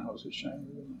 Sanho's is shinier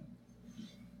than mine.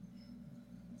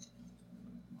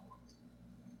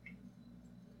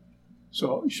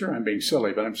 So, sure, I'm being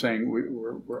silly, but I'm saying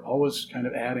we're always kind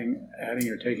of adding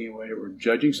or taking away. We're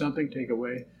judging something, take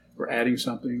away. We're adding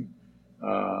something,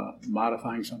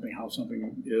 modifying something, how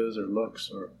something is or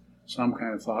looks, or some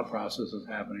kind of thought process is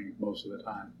happening most of the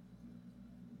time.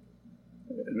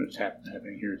 And it's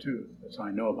happening here too. That's how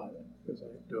I know about it, because I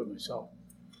do it myself.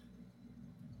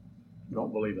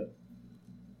 Don't believe it.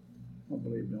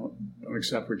 Don't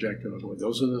accept, reject, or avoid.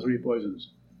 Those are the three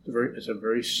poisons. It's a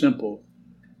very simple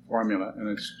formula, and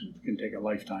it can take a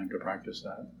lifetime to practice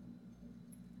that.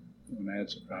 Add,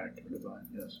 subtract, or divide.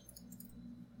 Yes.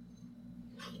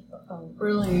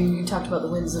 Earlier you talked about the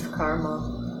winds of karma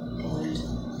and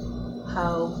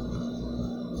how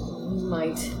you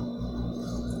might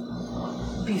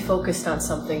be focused on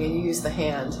something and you use the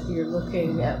hand. You're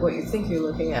looking at what you think you're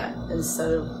looking at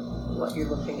instead of what you're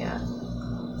looking at.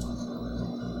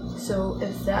 So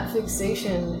if that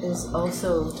fixation is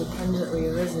also dependently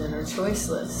arisen or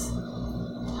choiceless,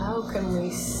 how can we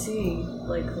see,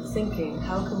 like the thinking,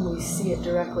 how can we see it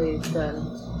directly then,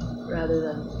 rather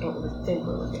than what we think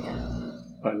we're looking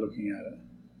at? By looking at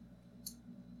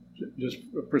it. Just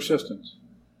persistence.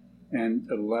 And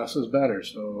less is better.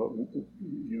 So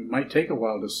you might take a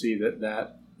while to see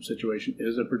that situation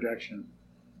is a projection,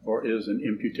 or is an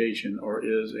imputation, or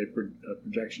is a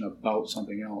projection about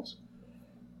something else.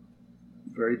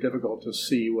 Very difficult to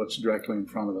see what's directly in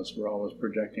front of us. We're always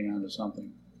projecting onto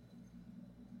something.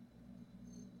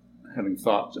 having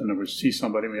thoughts. In other words, see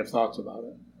somebody and we have thoughts about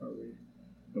it.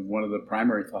 Or one of the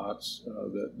primary thoughts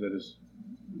that is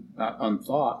not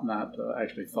unthought, not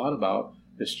actually thought about,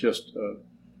 it's just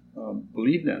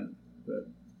believed in, that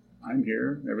I'm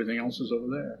here, everything else is over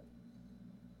there.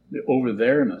 The over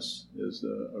there-ness is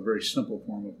a very simple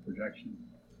form of projection.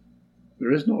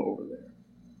 There is no over there.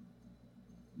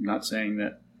 I'm not saying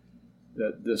that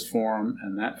this form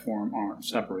and that form aren't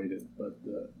separated, but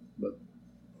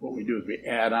what we do is we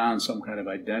add on some kind of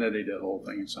identity to the whole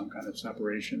thing, and some kind of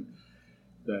separation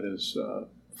that is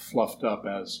fluffed up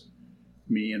as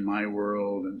me and my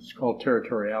world, and it's called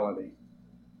territoriality.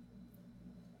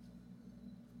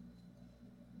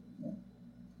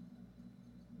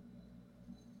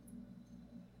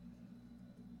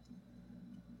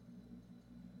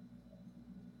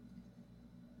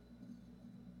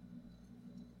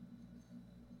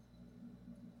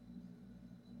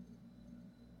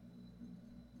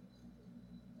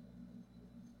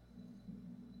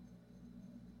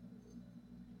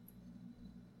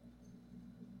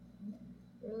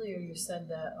 Earlier you said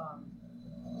that,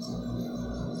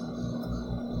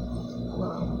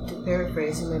 well, to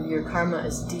paraphrase, maybe your karma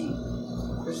is deep.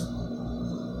 There's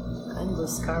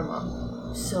endless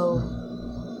karma. So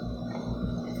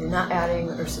if you're not adding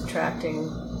or subtracting,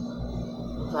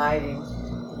 dividing,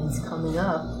 it's coming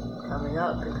up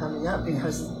and coming up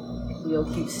because the wheel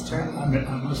keeps turning.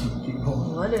 I'm listening. Keep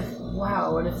going. What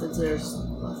if there's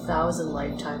 1,000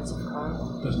 lifetimes of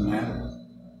karma? Doesn't matter.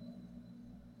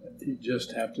 You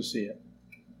just have to see it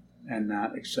and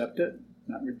not accept it,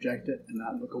 not reject it, and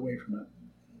not look away from it.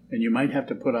 And you might have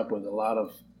to put up with a lot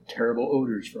of terrible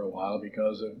odors for a while,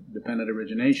 because of dependent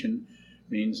origination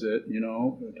means that,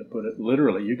 to put it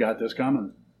literally, you got this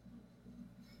coming.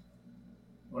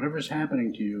 Whatever's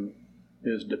happening to you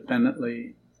is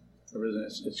dependently arisen.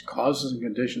 It's causes and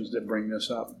conditions that bring this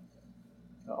up,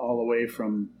 all the way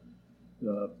from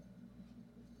the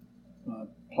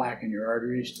plaque in your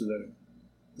arteries to the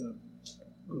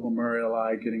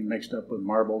glomeruli getting mixed up with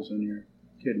marbles in your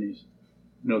kidneys.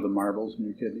 The marbles in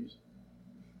your kidneys.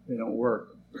 They don't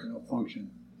work. They don't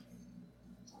function.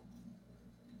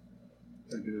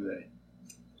 Or do they?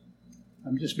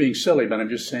 I'm just being silly, but I'm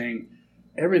just saying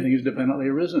everything is dependently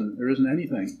arisen. There isn't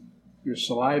anything. Your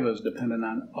saliva is dependent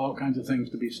on all kinds of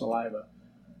things to be saliva.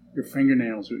 Your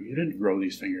fingernails, you didn't grow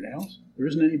these fingernails. There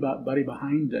isn't anybody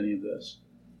behind any of this.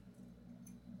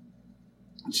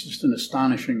 It's just an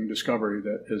astonishing discovery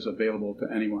that is available to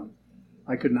anyone.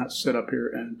 I could not sit up here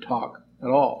and talk at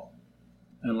all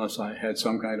unless I had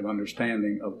some kind of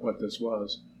understanding of what this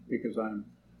was, because I'm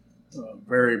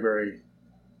very, very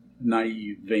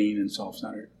naive, vain, and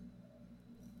self-centered.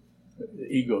 The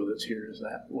ego that's here is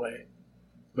that way.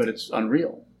 But it's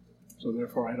unreal. So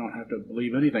therefore I don't have to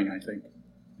believe anything I think.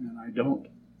 And I don't.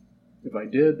 If I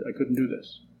did, I couldn't do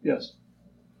this. Yes?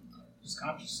 Does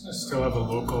consciousness still have a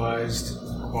localized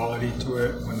quality to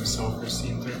it when the self is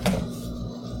seen through?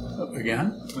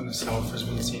 Again? When the self has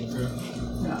been seen through?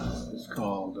 Yeah, it's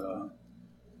called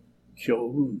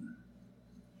Kyoun,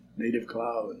 native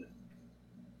cloud.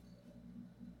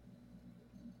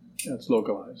 That's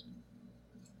localized.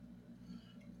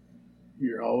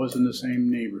 You're always in the same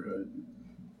neighborhood,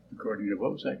 according to,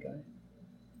 what was that guy?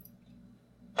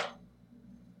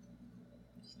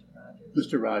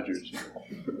 Mr. Rogers.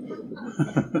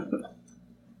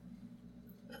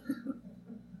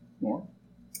 More?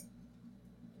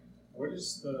 What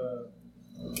is the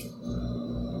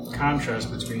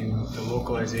contrast between the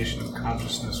localization of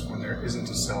consciousness when there isn't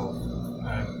a self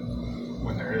and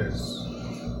when there is?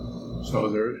 So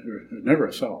there's never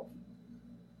a self.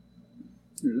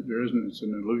 There isn't. It's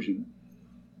an illusion.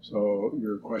 So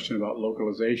your question about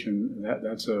localization,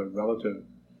 that's a relative,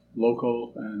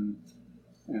 local and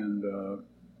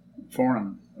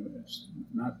foreign.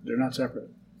 They're not separate.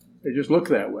 They just look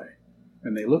that way,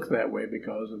 and they look that way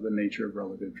because of the nature of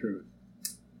relative truth.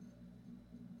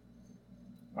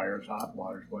 Fire is hot,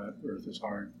 water is wet, earth is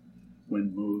hard,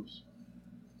 wind moves.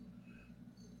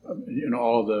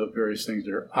 All of the various things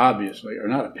that obviously are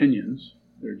not opinions.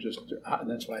 They're just,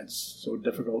 that's why it's so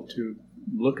difficult to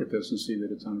look at this and see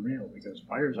that it's unreal, because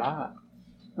fire's hot.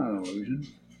 It's not an illusion.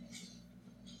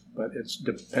 But it's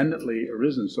dependently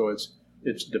arisen, so its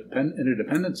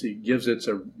interdependency gives it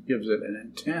an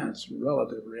intense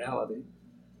relative reality.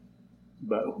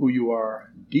 But who you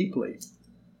are deeply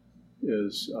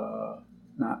is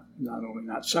not only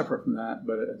not separate from that,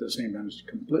 but at the same time it's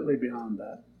completely beyond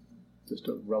that. Just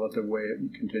a relative way of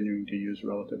continuing to use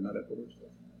relative metaphors.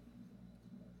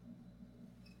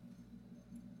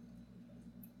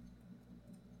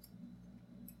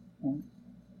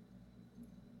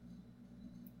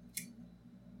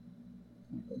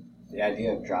 The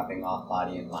idea of dropping off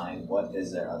body and mind, what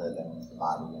is there other than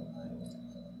body and mind?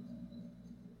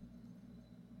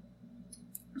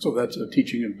 So that's a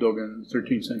teaching of Dogen,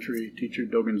 13th century teacher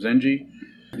Dogen Zenji.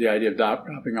 The idea of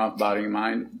dropping off body and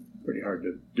mind, pretty hard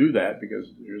to do that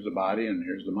because here's the body and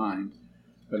here's the mind.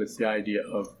 But it's the idea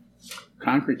of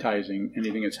concretizing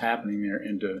anything that's happening there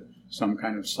into some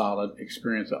kind of solid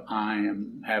experience of I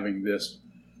am having this.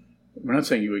 We're not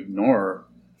saying you ignore,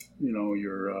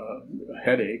 your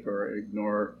headache or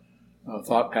ignore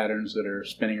thought patterns that are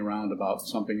spinning around about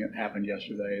something that happened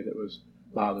yesterday that was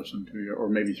bothersome to you or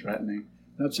maybe threatening.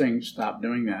 I'm not saying stop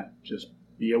doing that. Just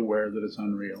be aware that it's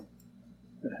unreal.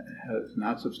 It's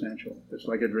not substantial. It's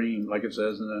like a dream, like it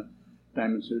says in the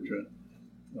Diamond Sutra.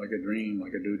 Like a dream,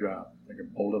 like a dewdrop, like a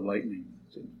bolt of lightning.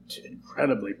 It's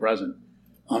incredibly present,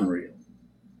 unreal.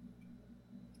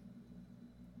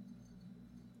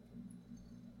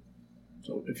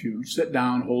 So if you sit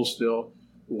down, hold still,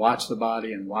 watch the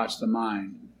body and watch the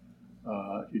mind,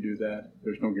 if you do that,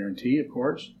 there's no guarantee, of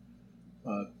course,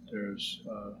 but there's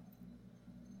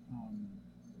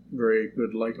very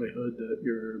good likelihood that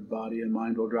your body and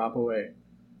mind will drop away,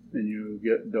 and you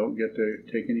don't get to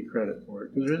take any credit for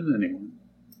it because there isn't anyone.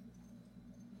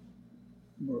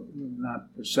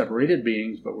 We're separated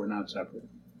beings, but we're not separate.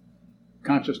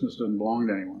 Consciousness doesn't belong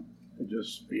to anyone. It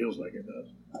just feels like it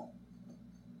does. It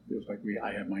feels like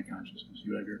I have my consciousness,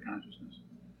 you have your consciousness.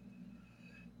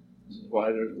 This is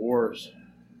why there's wars.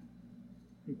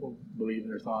 People believe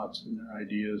their thoughts and their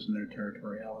ideas and their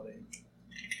territoriality.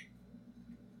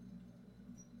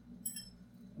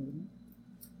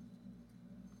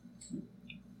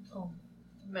 Oh,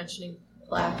 mentioning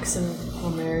plaques and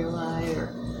glomeruli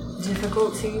or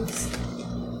difficulties.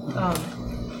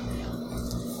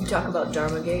 You talk about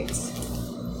Dharma gates.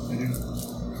 I do.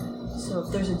 So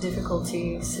if there's a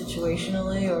difficulty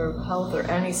situationally or health or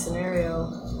any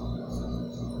scenario,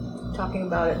 talking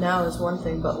about it now is one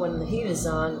thing, but when the heat is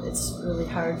on, it's really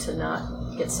hard to not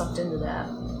get sucked into that.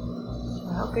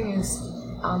 How can you,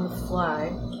 on the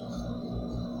fly,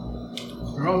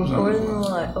 or in the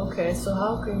light? Okay, so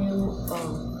how can you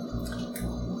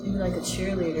be like a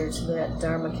cheerleader to that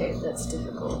Dharma gate that's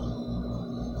difficult?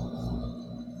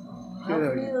 How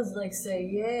can you like say,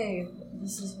 "Yay,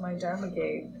 this is my Dharma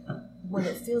gate," when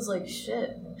it feels like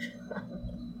shit?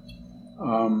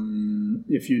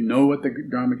 If you know what the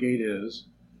Dharma gate is,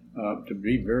 to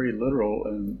be very literal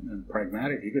and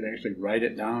pragmatic, you could actually write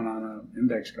it down on an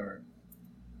index card.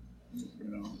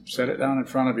 Set it down in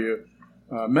front of you.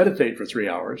 Meditate for 3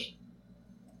 hours.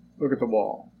 Look at the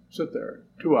wall. Sit there.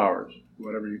 2 hours,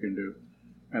 whatever you can do.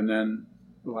 And then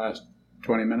the last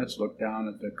 20 minutes, look down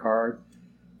at the card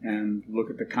and look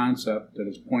at the concept that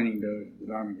is pointing to the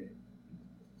Dharma gate.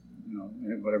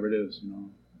 Whatever it is,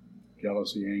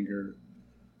 jealousy, anger,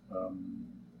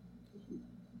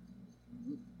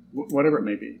 whatever it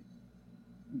may be,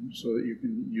 so that you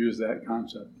can use that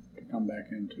concept to come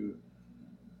back into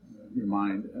your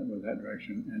mind with that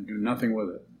direction and do nothing with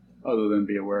it other than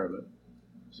be aware of it.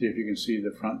 See if you can see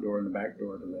the front door and the back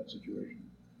door to that situation.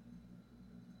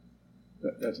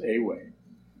 That's a way.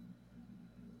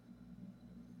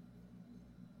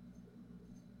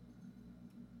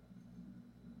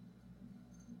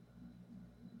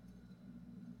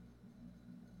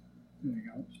 Anything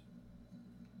else?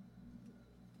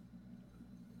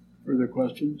 Further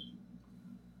questions?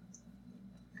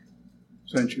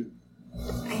 Senchu.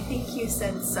 I think you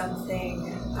said something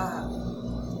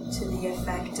to the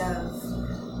effect of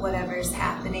whatever's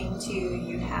happening to you,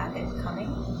 you have it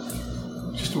coming.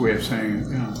 Just a way of saying it,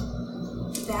 yeah.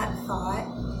 That thought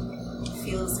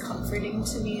feels comforting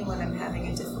to me when I'm having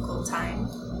a difficult time.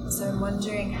 So I'm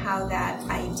wondering how that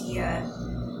idea,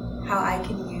 how I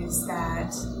can use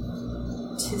that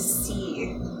to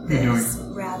see this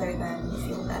rather than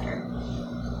feel better.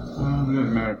 It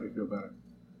doesn't matter if you feel better.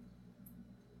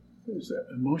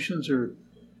 Emotions are,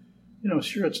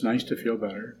 sure, it's nice to feel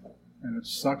better, and it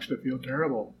sucks to feel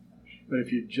terrible. But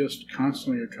if you just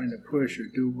constantly are trying to push or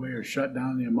do away or shut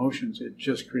down the emotions, it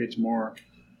just creates more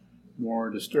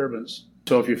disturbance.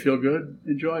 So if you feel good,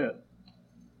 enjoy it.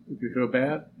 If you feel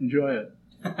bad, enjoy it.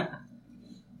 I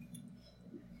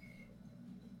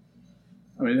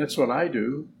mean, that's what I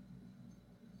do.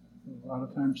 A lot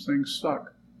of times things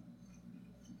suck.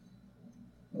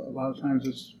 A lot of times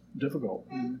it's difficult.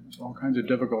 All kinds of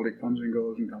difficulty comes and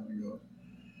goes and comes and goes.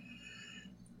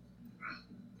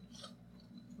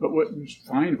 But it's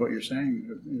fine what you're saying.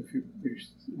 If you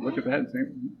look at that and think,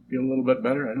 feel a little bit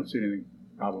better, I don't see any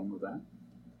problem with that.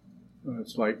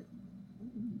 It's like,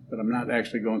 but I'm not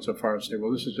actually going so far as to say,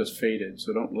 well, this is just faded,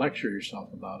 so don't lecture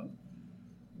yourself about it.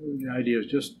 The idea is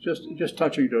just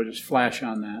touching, just flash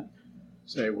on that.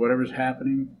 say whatever's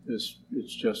happening is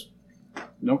it's just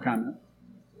no comment.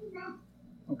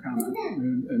 No comment.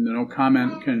 And the no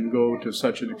comment can go to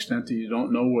such an extent that you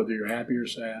don't know whether you're happy or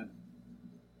sad.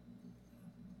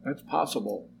 That's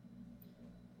possible.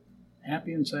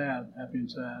 Happy and sad,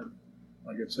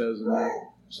 like it says in the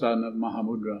Sadhana of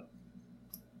Mahamudra.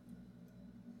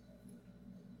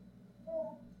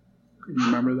 Can you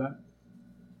remember that?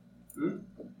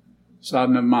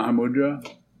 Sadhana of Mahamudra,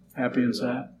 happy and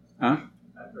sad. Huh?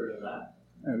 I've heard of that.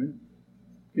 Have you?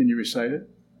 Can you recite it?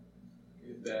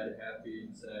 Good, bad, happy,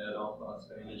 sad, all thoughts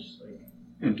vanish, like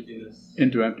emptiness.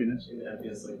 Into emptiness,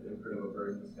 like the imprint of a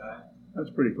bird in the sky. That's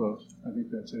pretty close. I think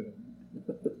that's it.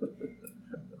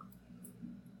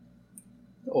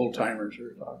 Old timers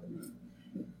are talking.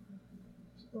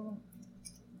 So,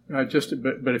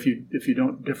 but if you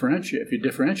don't differentiate, if you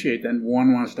differentiate, then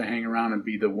one wants to hang around and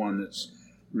be the one that's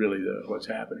really what's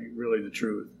happening, really the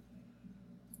truth.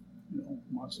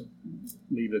 Wants to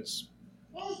leave its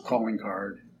calling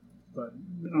card, but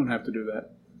we don't have to do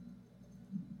that.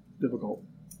 Difficult.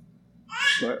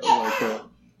 Like a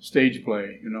stage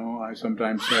play, I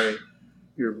sometimes say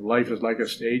your life is like a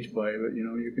stage play, but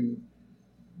you can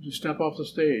just step off the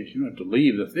stage. You don't have to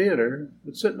leave the theater,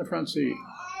 but sit in the front seat.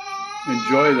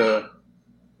 Enjoy the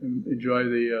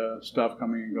stuff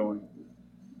coming and going.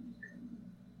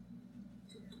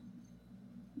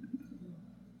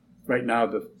 Right now,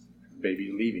 the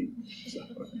baby leaving. So.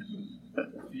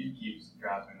 The feed keeps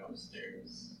dropping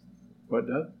upstairs. What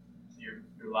does? Your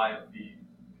live feed.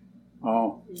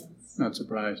 Oh, Yes. not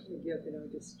surprised.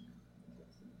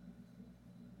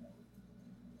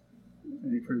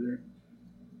 Any further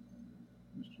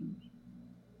questions?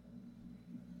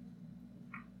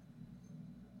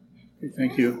 Okay,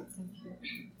 thank you.